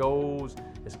chasing your goals.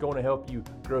 It's going to help you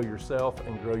grow yourself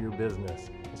and grow your business.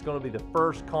 It's going to be the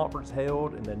first conference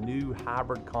held in the new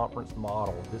hybrid conference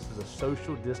model. This is a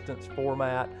social distance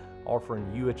format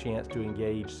offering you a chance to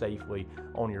engage safely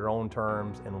on your own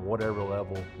terms and whatever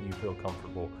level you feel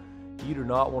comfortable. You do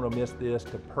not want to miss this.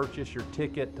 To purchase your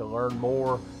ticket, to learn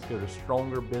more, go to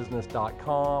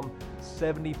strongerbusiness.com.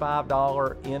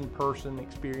 $75 in-person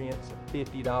experience,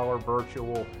 $50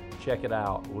 virtual. Check it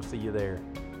out. We'll see you there.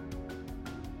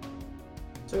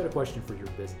 So I got a question for your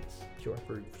business. Sure.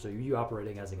 So you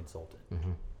operating as a consultant.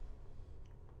 Mm-hmm.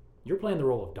 You're playing the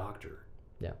role of doctor.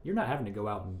 Yeah. You're not having to go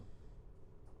out and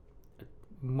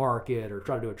market or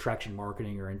try to do attraction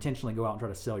marketing or intentionally go out and try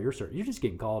to sell your service. You're just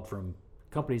getting called from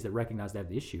companies that recognize they have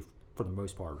the issue for the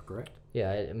most part, correct?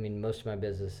 Yeah, I mean, most of my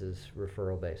business is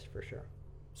referral based for sure.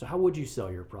 So how would you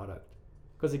sell your product?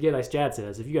 Because again, as Chad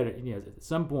says, if you got to, at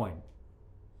some point,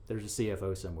 there's a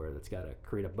CFO somewhere that's got to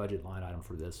create a budget line item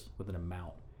for this with an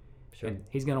amount. Sure. And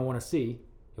he's going to want to see,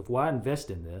 if I invest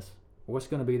in this, what's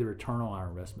going to be the return on our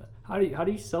investment? How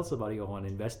do you sell somebody on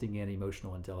investing in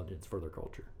emotional intelligence for their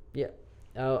culture? Yeah.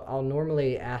 I'll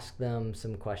normally ask them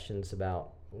some questions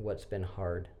about what's been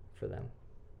hard for them.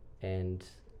 And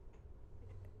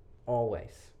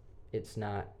always, it's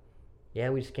not,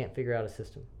 we just can't figure out a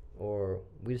system, or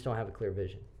we just don't have a clear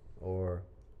vision, or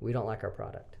we don't like our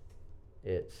product.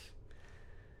 It's,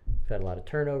 we've had a lot of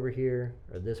turnover here,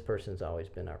 or this person's always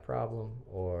been our problem,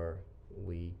 or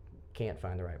we can't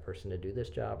find the right person to do this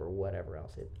job, or whatever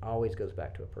else. It always goes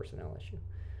back to a personnel issue.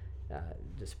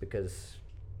 Just because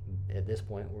at this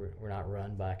point we're not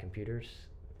run by computers,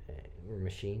 we're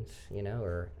machines,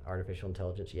 or artificial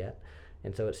intelligence yet.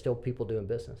 And so it's still people doing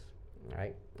business,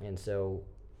 right? And so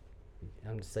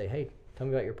I'm just say, hey, tell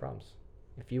me about your problems.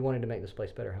 If you wanted to make this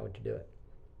place better, how would you do it?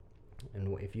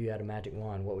 And if you had a magic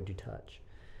wand, what would you touch?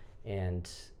 And,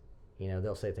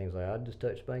 they'll say things like, I'd just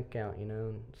touch the bank account,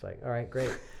 and it's like, all right,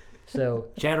 great. So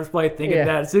Chad was probably thinking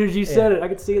that as soon as you said it, I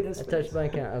could see it in his face. I touched the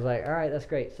bank account. I was like, all right, that's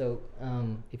great. So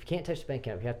if you can't touch the bank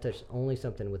account, if you have to touch only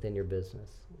something within your business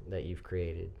that you've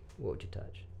created, what would you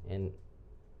touch? And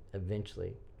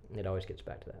eventually, it always gets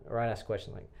back to that. Or I'd ask a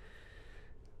question like,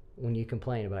 when you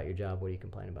complain about your job, what do you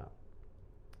complain about?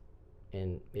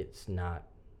 And it's not,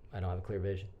 I don't have a clear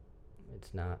vision.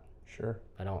 It's not, sure,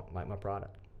 I don't like my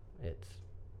product. It's,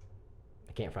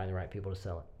 I can't find the right people to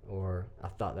sell it. Or I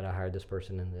thought that I hired this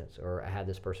person in this, or I had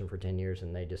this person for 10 years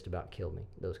and they just about killed me.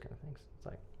 Those kind of things. It's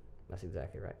like, that's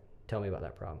exactly right. Tell me about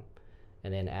that problem.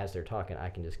 And then as they're talking, I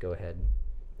can just go ahead,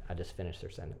 I just finish their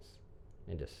sentence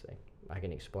and just say, I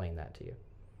can explain that to you.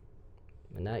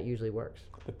 And that usually works.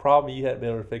 The problem you hadn't been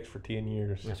able to fix for 10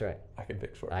 years. That's right. I can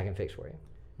fix for you. I can fix for you.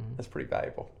 Mm-hmm. That's pretty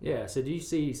valuable. Yeah. So do you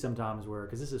see sometimes where,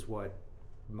 because this is what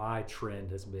my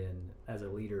trend has been as a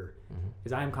leader,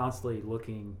 is I am constantly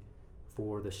looking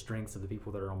for the strengths of the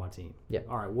people that are on my team. Yeah.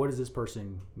 All right, what is this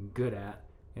person good at?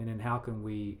 And then how can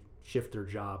we shift their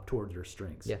job towards their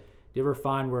strengths? Yeah. Do you ever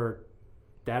find where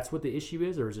that's what the issue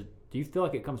is? Or is it, do you feel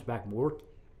like it comes back more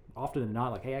often than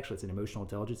not, like, hey, actually it's an emotional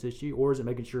intelligence issue? Or is it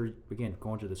making sure, again,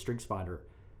 going to the strengths finder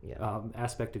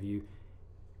aspect of you,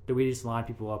 do we just line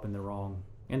people up in the wrong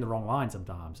line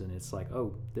sometimes? And it's like,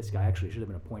 oh, this guy actually should have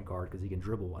been a point guard because he can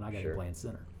dribble and I got to play in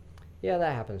center. Yeah,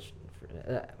 that happens.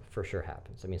 For sure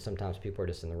happens. I mean, sometimes people are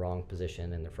just in the wrong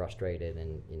position and they're frustrated,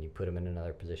 and you put them in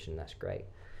another position. That's great.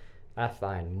 I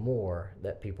find more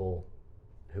that people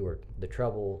who are the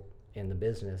trouble in the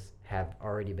business have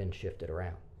already been shifted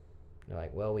around. They're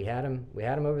like, well, we had him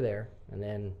over there, and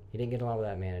then he didn't get along with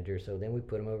that manager, so then we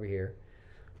put him over here.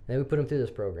 Then we put him through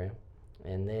this program,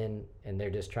 and they're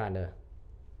just trying to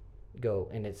go,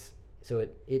 and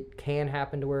it can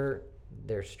happen to where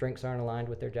their strengths aren't aligned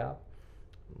with their job.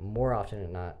 More often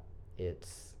than not,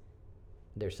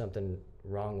 there's something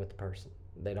wrong with the person.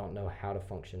 They don't know how to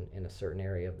function in a certain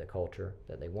area of the culture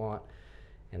that they want,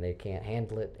 and they can't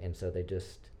handle it, and so they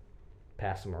just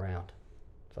pass them around.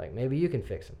 It's like, maybe you can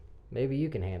fix them. Maybe you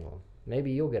can handle them.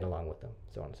 Maybe you'll get along with them,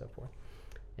 so on and so forth.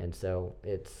 And so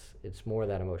it's more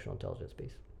that emotional intelligence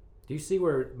piece. Do you see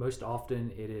where most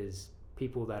often it is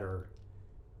people that are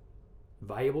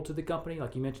valuable to the company?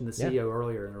 Like you mentioned the CEO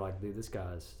earlier, and they're like, dude,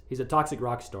 he's a toxic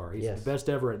rock star. He's the best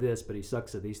ever at this, but he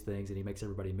sucks at these things and he makes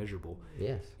everybody miserable.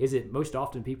 Yes. Is it most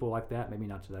often people like that? Maybe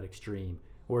not to that extreme.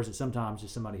 Or is it sometimes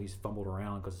just somebody who's fumbled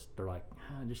around because they're like,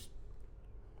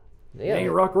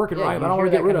 you're working right, but I don't want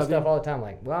to get rid of stuff all the time.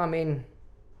 Like, well, I mean,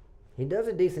 he does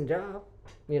a decent job.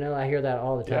 I hear that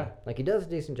all the time. Yeah. Like, he does a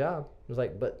decent job. It's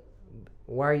like, but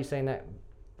why are you saying that?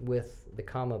 with the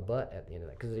comma but at the end of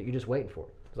that, because you're just waiting for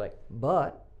it. It's like,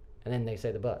 but, and then they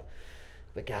say the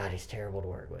but God, he's terrible to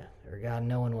work with, or God,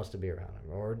 no one wants to be around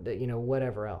him, or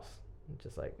whatever else. It's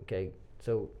just like, okay,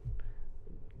 so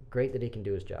great that he can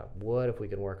do his job. What if we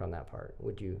can work on that part?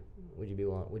 Would you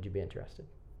be interested?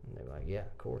 And they're like, yeah,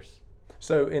 of course.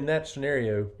 So in that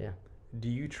scenario, yeah, do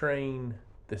you train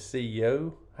the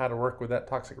CEO how to work with that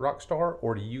toxic rock star,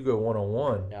 or do you go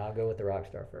one-on-one? No, I'll go with the rock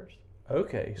star first.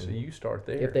 Okay, so you start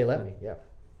there. If they let me, yeah.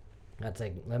 I'd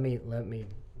say, let me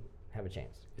have a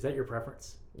chance. Is that your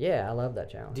preference? Yeah, I love that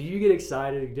challenge. Do you get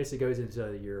excited? Just it goes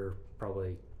into your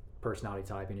probably personality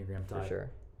type, Enneagram type. For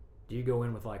sure. Do you go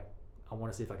in with like, I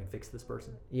want to see if I can fix this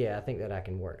person? Yeah, I think that I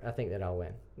can work. I think that I'll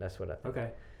win. That's what I think.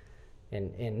 Okay.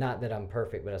 And not that I'm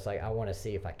perfect, but it's like I want to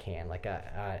see if I can. Like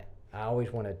I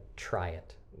always want to try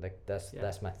it. Like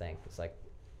that's my thing. It's like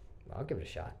I'll give it a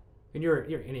shot. And you're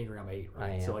Enneagram 8,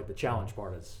 right? I am. So like the challenge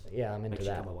part is I'm into makes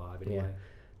that. you come alive anyway. Yeah.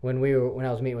 When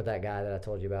I was meeting with that guy that I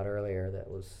told you about earlier, that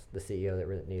was the CEO that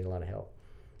really needed a lot of help.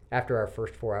 After our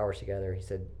first 4 hours together, he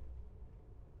said,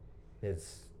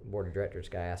 his board of directors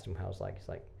guy asked him how it's like. He's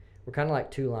like, we're kind of like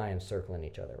two lions circling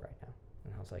each other right now.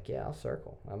 And I was like, yeah, I'll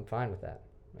circle. I'm fine with that.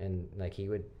 And like he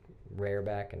would rear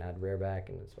back and I'd rear back,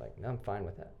 and it's like, no, I'm fine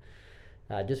with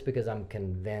that. Just because I'm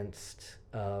convinced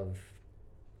of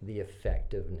the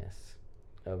effectiveness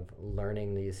of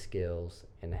learning these skills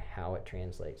and how it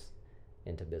translates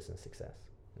into business success.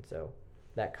 And so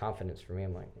that confidence for me,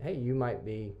 I'm like, hey, you might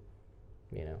be,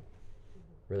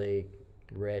 really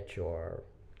rich or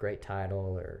great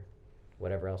title or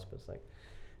whatever else, but it's like,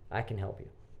 I can help you.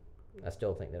 I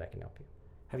still think that I can help you.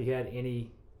 Have you had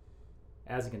any,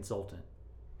 as a consultant,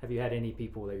 have you had any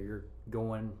people that you're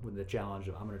going with the challenge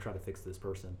of, I'm going to try to fix this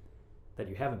person, that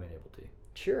you haven't been able to?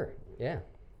 Sure. Yeah,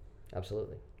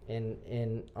 absolutely.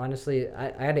 And honestly,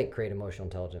 I didn't create emotional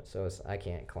intelligence, so I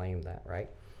can't claim that, right?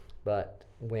 But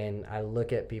when I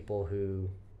look at people who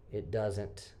it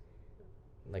doesn't,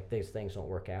 like these things don't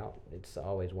work out, it's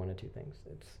always one of two things.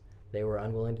 It's they were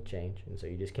unwilling to change, and so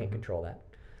you just can't control that.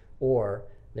 Or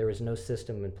there was no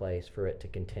system in place for it to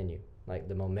continue. Like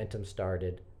the momentum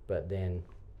started, but then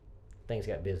things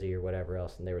got busy or whatever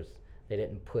else, and they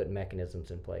didn't put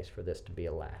mechanisms in place for this to be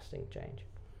a lasting change.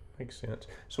 Makes sense.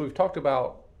 So we've talked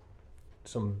about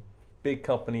some big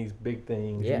companies, big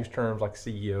things, use terms like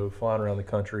CEO, flying around the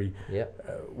country.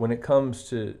 Yep. When it comes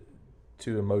to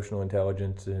emotional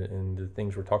intelligence and the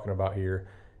things we're talking about here,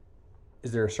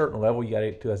 is there a certain level you got to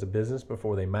get to as a business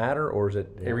before they matter, or is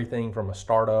it everything from a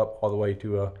startup all the way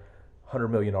to a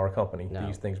 $100 million company? No.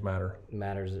 These things matter. It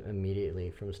matters immediately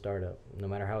from startup. No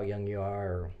matter how young you are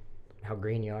or how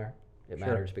green you are, it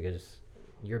matters because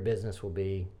your business will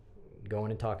be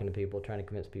going and talking to people, trying to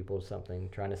convince people of something,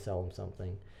 trying to sell them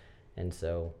something. And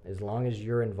so as long as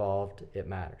you're involved, it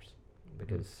matters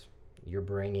because you're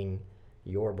bringing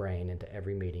your brain into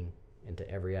every meeting, into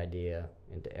every idea,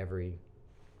 into every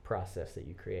process that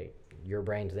you create. Your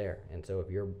brain's there. And so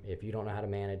if you don't know how to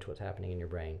manage what's happening in your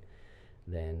brain,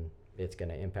 then it's going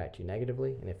to impact you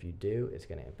negatively. And if you do, it's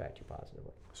going to impact you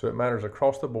positively. So it matters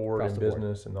across the board in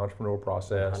business and the entrepreneurial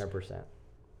process. 100%.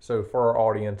 So for our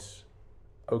audience,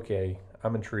 okay,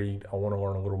 I'm intrigued. I want to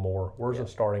learn a little more. Where's a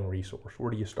starting resource? Where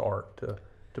do you start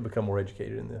to become more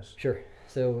educated in this? Sure.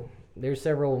 So there's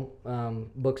several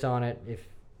books on it.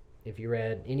 If you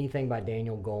read anything by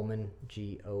Daniel Goleman,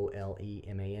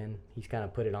 Goleman, he's kind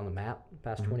of put it on the map the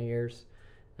past 20 years.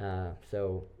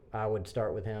 So I would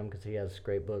start with him because he has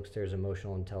great books. There's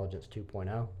Emotional Intelligence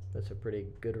 2.0. That's a pretty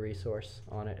good resource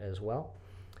on it as well.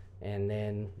 And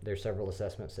then there's several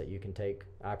assessments that you can take.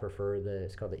 I prefer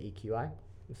it's called the EQI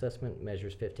assessment. It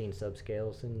measures 15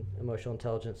 subscales in emotional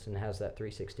intelligence and has that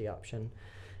 360 option.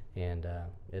 And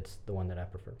it's the one that I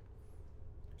prefer.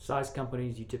 Size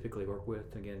companies you typically work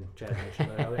with, again, Chad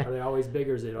mentioned that. Are they always big,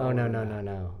 or is it all? Oh,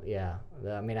 no. Yeah.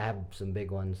 I mean, I have some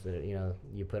big ones that,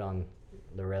 you put on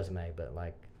the resume, but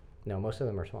no, most of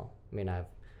them are small. I mean, I've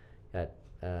got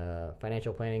a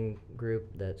financial planning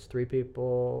group that's 3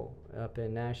 people up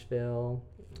in Nashville.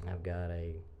 I've got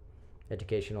a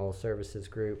educational services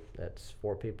group that's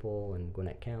 4 people in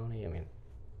Gwinnett County. I mean,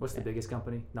 what's the biggest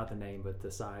company? Not the name, but the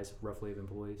size roughly of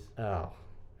employees.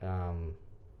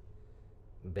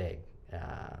 Big,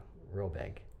 real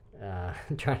big.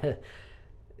 Trying to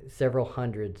several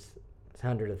hundreds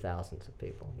of thousands of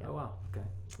people. Yeah. Oh wow, okay.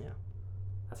 Yeah.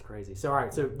 That's crazy. So all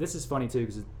right, so this is funny too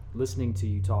because listening to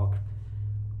you talk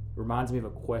reminds me of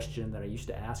a question that I used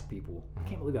to ask people. I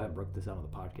can't believe I haven't broke this out on the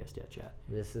podcast yet, Chad.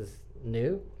 This is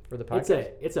new for the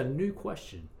podcast? It's a new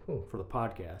question for the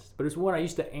podcast, but it's one I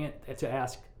used to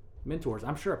ask mentors.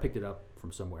 I'm sure I picked it up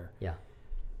from somewhere. Yeah.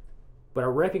 But I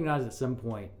recognize at some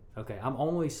point, okay, I'm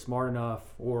only smart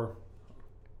enough or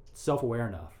self-aware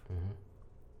enough. Mm-hmm.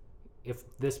 If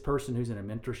this person who's in a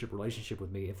mentorship relationship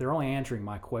with me, if they're only answering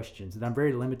my questions, then I'm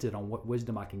very limited on what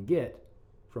wisdom I can get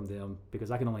from them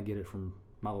because I can only get it from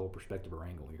my little perspective or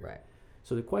angle here. Right.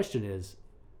 So the question is,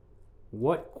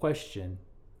 what question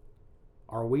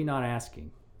are we not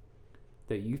asking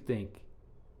that you think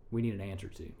we need an answer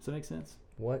to? Does that make sense?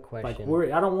 What question?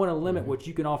 Like I don't want to limit what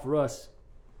you can offer us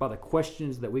by the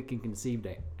questions that we can conceive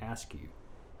to ask you.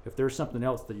 If there's something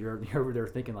else that you're over there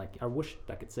thinking like, I wish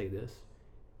I could say this,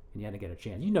 and you hadn't get a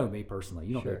chance. You know me personally.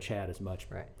 You don't know Chad as much.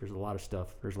 Right. There's a lot of stuff.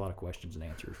 There's a lot of questions and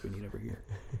answers we need over here.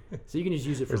 So you can just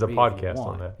use it for There's a me podcast if you want.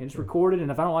 on that. And it's recorded, and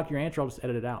if I don't like your answer, I'll just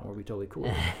edit it out and we'll be totally cool.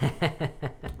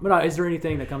 But is there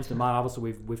anything that comes to mind?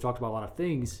 Obviously, we've talked about a lot of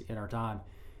things in our time,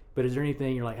 but is there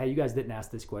anything you're like, hey, you guys didn't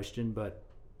ask this question, but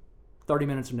 30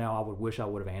 minutes from now, I wish I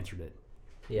would have answered it.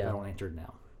 Yeah. I don't answer it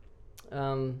now.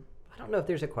 I don't know if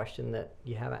there's a question that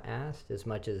you haven't asked as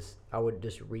much as I would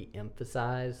just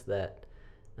re-emphasize that,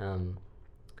 I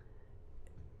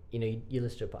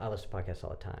listen to podcasts all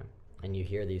the time, and you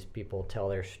hear these people tell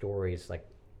their stories, like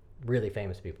really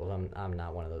famous people. I'm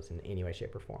not one of those in any way,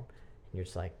 shape, or form. And you're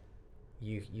just like,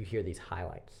 you hear these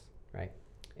highlights, right?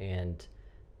 And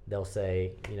they'll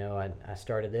say, I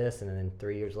started this, and then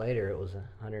 3 years later it was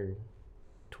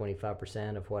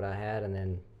 125% of what I had, and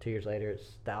then 2 years later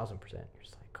it's 1,000%. You're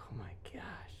just like, oh my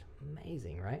gosh,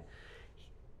 amazing, right?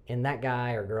 And that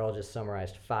guy or girl just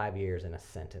summarized 5 years in a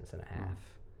sentence and a half.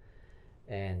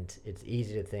 And it's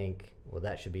easy to think, well,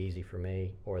 that should be easy for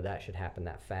me, or that should happen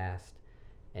that fast.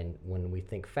 And when we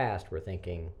think fast, we're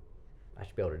thinking, I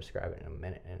should be able to describe it in a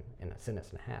minute and in a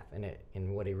sentence and a half.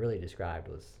 And what he really described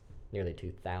was nearly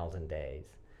 2,000 days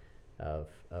of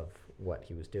what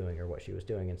he was doing or what she was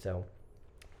doing. And so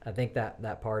I think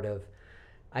that part of,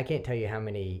 I can't tell you how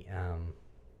many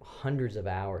hundreds of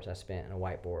hours I spent in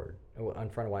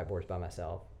front of whiteboards by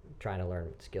myself, trying to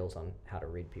learn skills on how to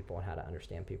read people and how to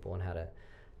understand people and how to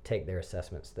take their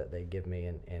assessments that they give me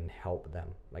and help them.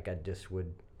 Like I just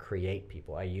would create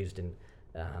people. I used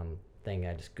thing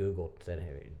I just Googled, said,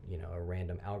 a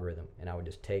random algorithm, and I would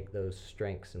just take those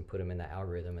strengths and put them in that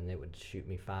algorithm, and it would shoot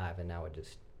me 5, and I would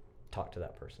just talk to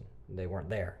that person. They weren't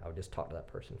there. I would just talk to that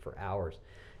person for hours,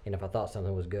 and if I thought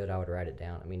something was good, I would write it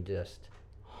down. I mean, just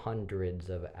hundreds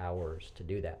of hours to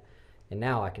do that. And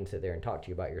now I can sit there and talk to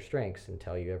you about your strengths and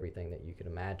tell you everything that you could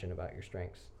imagine about your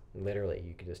strengths. Literally,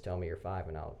 you could just tell me you're 5,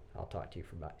 and I'll talk to you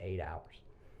for about 8 hours,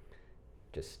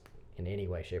 just in any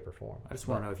way, shape, or form. I just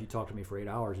want to know if you talk to me for 8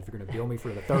 hours, if you're going to bill me for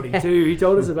the 32 you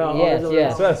told us about.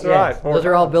 Yes, that's right. Those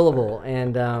are all billable.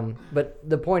 And but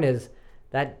the point is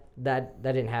that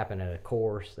didn't happen at a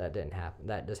course. That didn't happen.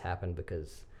 That just happened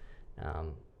because I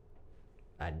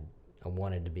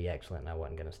wanted to be excellent, and I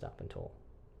wasn't going to stop until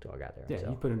I got there. Yeah, so,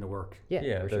 you put in the work.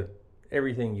 Yeah, for sure.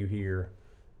 Everything you hear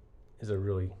is a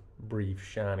really brief,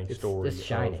 shiny story It's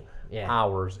shiny. of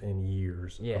hours and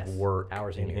years Yes, of work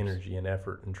hours and and years. energy and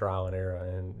effort and trial and error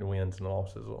and wins and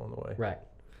losses along the way. Right.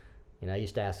 I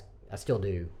used to ask, I still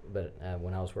do, but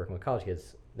when I was working with college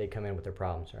kids, they come in with their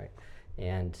problems, right?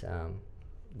 And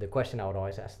the question I would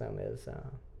always ask them is, all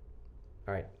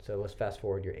right, so let's fast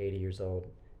forward, you're 80 years old,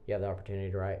 you have the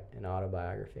opportunity to write an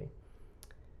autobiography,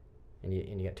 and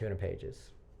you got 200 pages.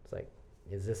 It's like,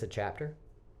 is this a chapter?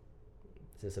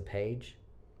 Is this a page?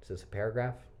 Is this a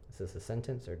paragraph? Is this a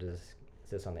sentence? Or is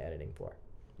this on the editing floor?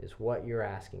 Is what you're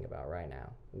asking about right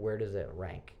now, where does it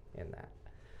rank in that?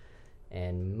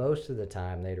 And most of the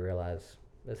time they'd realize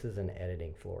this is an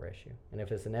editing floor issue. And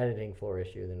if it's an editing floor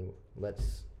issue, then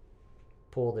let's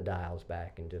pull the dials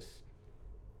back and just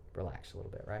relax a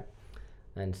little bit, right?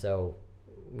 And so,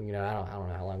 I don't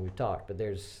know how long we've talked, but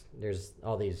there's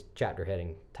all these chapter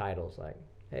heading titles like,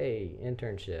 hey,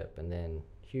 internship, and then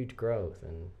huge growth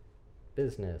and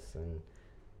business and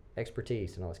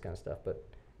expertise and all this kind of stuff. But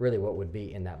really what would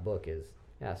be in that book is,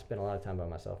 I spent a lot of time by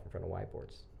myself in front of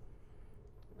whiteboards.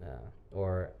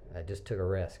 Or I just took a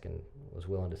risk and was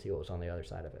willing to see what was on the other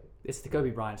side of it. It's the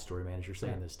Kobe Bryant story, man. As you're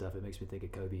saying this stuff, it makes me think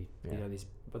of Kobe. Yeah. These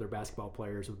other basketball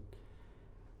players would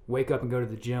wake up and go to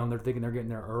the gym. They're thinking they're getting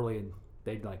there early, and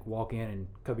they'd like walk in, and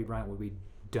Kobe Bryant would be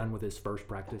done with his first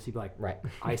practice. He'd be like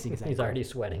icing his ankle. He's already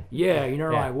sweating. Yeah,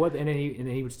 like what? And then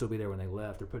he would still be there when they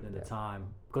left. They're putting in the time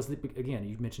because again,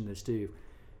 you mentioned this too.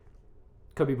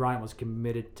 Kobe Bryant was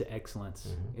committed to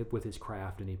excellence with his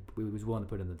craft, and he was willing to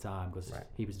put in the time because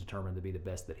he was determined to be the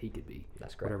best that he could be.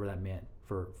 That's great. Whatever that meant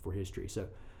for history. So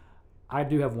I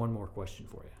do have one more question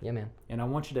for you. Yeah, man. And I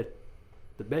want you to,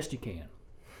 the best you can,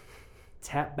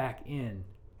 tap back in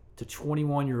to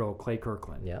 21-year-old Clay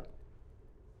Kirkland. Yep.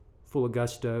 Full of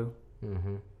gusto,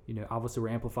 Obviously we're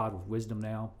amplified with wisdom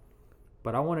now,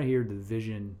 but I want to hear the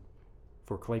vision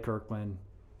for Clay Kirkland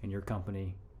and your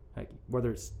company, like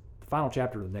whether it's the final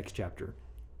chapter or the next chapter.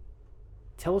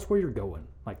 Tell us where you're going.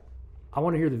 Like, I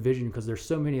want to hear the vision, because there's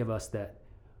so many of us that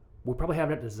we probably have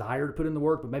that desire to put in the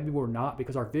work, but maybe we're not,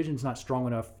 because our vision's not strong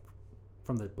enough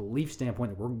from the belief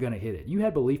standpoint that we're going to hit it. You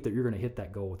had belief that you're going to hit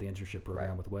that goal with the internship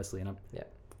program with Wesley, and I'm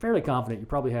fairly confident you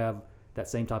probably have that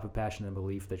same type of passion and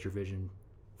belief that your vision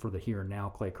for the here and now,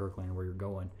 Clay Kirkland, and where you're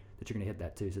going, that you're going to hit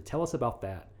that too. So tell us about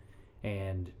that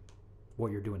and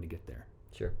what you're doing to get there.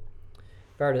 Sure.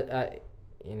 If I were to,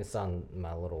 and it's on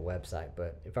my little website,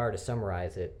 but if I were to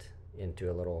summarize it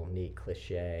into a little neat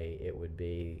cliche, it would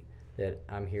be that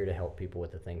I'm here to help people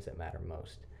with the things that matter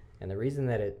most. And the reason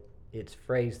that it's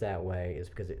phrased that way is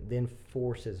because it then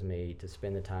forces me to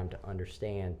spend the time to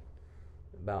understand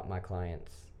about my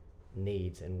clients'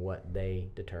 needs and what they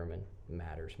determine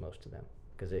matters most to them.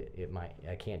 Because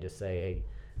I can't just say, hey,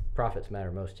 profits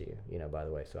matter most to you, by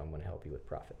the way, so I'm going to help you with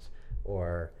profits.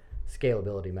 Or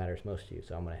scalability matters most to you,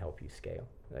 so I'm going to help you scale.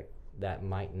 Like, that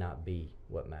might not be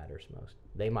what matters most.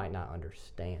 They might not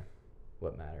understand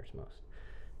what matters most.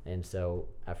 And so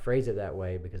I phrase it that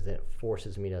way because it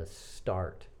forces me to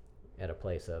start at a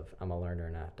place of, I'm a learner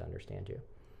and I have to understand you.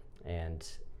 And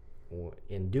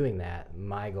in doing that,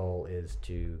 my goal is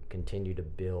to continue to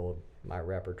build my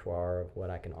repertoire of what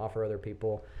I can offer other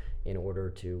people in order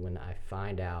to, when I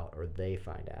find out or they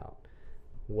find out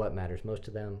what matters most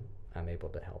to them, I'm able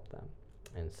to help them.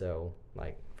 And so,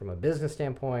 like, from a business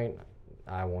standpoint,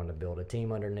 I want to build a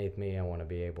team underneath me. I want to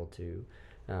be able to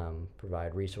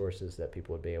provide resources that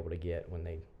people would be able to get when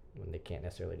they can't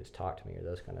necessarily just talk to me, or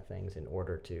those kind of things, in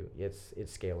order to, it's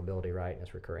scalability, right? And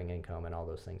it's recurring income and all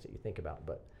those things that you think about.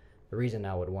 But the reason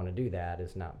I would want to do that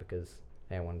is not because,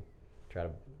 hey, I want to try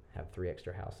to have 3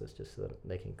 extra houses just so that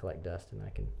they can collect dust and I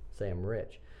can say I'm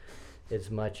rich,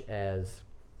 as much as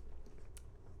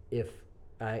if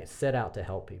I set out to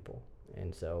help people.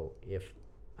 And so if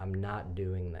I'm not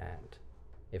doing that,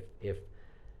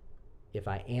 if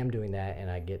I am doing that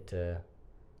and I get to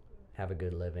have a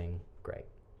good living, great.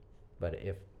 But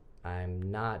if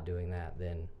I'm not doing that,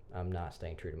 then I'm not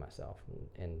staying true to myself.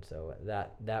 And so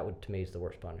that would, to me, is the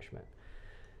worst punishment.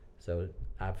 So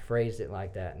I've phrased it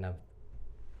like that, and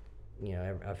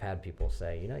I've had people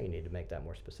say, you need to make that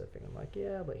more specific. I'm like,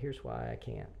 yeah, but here's why I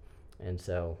can't. And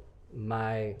so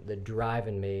the drive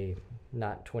in me,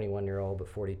 not 21-year-old, but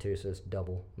 42, so it's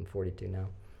double, I'm 42 now,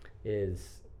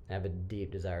 is I have a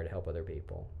deep desire to help other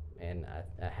people. And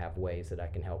I have ways that I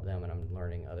can help them, and I'm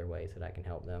learning other ways that I can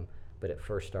help them. But it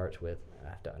first starts with, I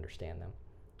have to understand them.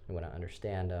 And when I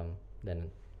understand them,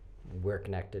 then we're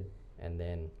connected, and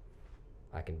then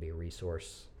I can be a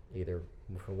resource either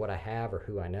for what I have or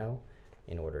who I know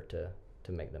in order to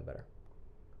make them better.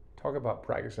 Talk about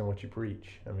practicing what you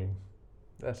preach. I mean,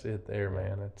 that's it there,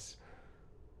 man. It's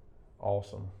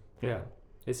awesome. Yeah.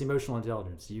 It's emotional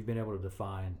intelligence. You've been able to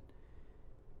define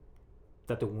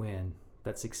that the win,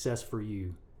 that success for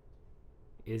you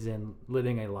is in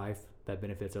living a life that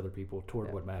benefits other people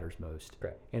toward what matters most.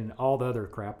 Right. And all the other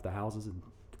crap, the houses and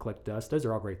collect dust, those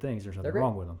are all great things. There's nothing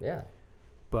wrong with them. Yeah.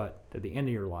 But at the end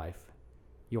of your life,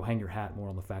 you'll hang your hat more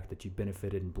on the fact that you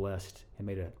benefited and blessed and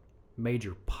made a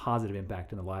major positive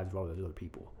impact in the lives of all those other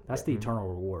people. That's the eternal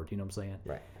reward. You know what I'm saying?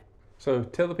 Right. So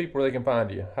tell the people where they can find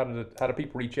you. How do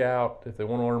people reach out if they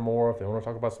want to learn more, if they want to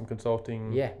talk about some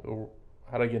consulting? Yeah. Or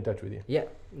how do I get in touch with you? Yeah.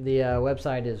 The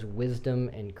website is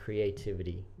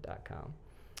wisdomandcreativity.com.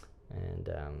 And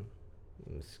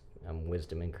I'm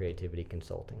Wisdom and Creativity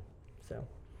Consulting. So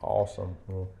awesome.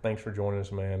 Well, thanks for joining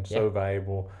us, man. So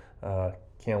valuable.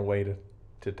 Can't wait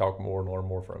to talk more and learn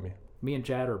more from you. Me and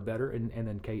Chad are better, and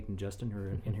then Kate and Justin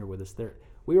are in here with us.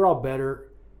 We are all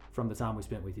better from the time we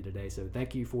spent with you today. So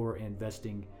thank you for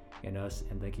investing in us,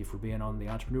 and thank you for being on the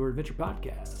Entrepreneur Adventure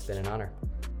Podcast. It's been an honor.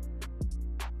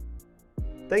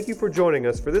 Thank you for joining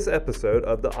us for this episode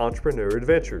of the Entrepreneur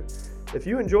Adventure. If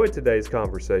you enjoyed today's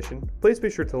conversation, please be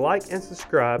sure to like and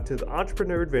subscribe to the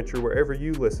Entrepreneur Adventure wherever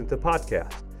you listen to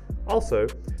podcasts. Also,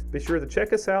 be sure to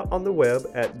check us out on the web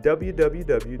at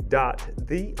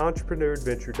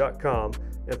www.theentrepreneuradventure.com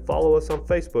and follow us on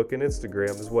Facebook and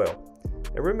Instagram as well.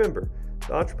 And remember,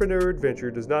 the Entrepreneur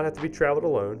Adventure does not have to be traveled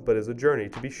alone, but is a journey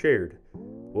to be shared.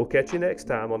 We'll catch you next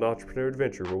time on Entrepreneur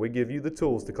Adventure, where we give you the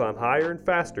tools to climb higher and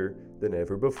faster than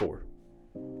ever before.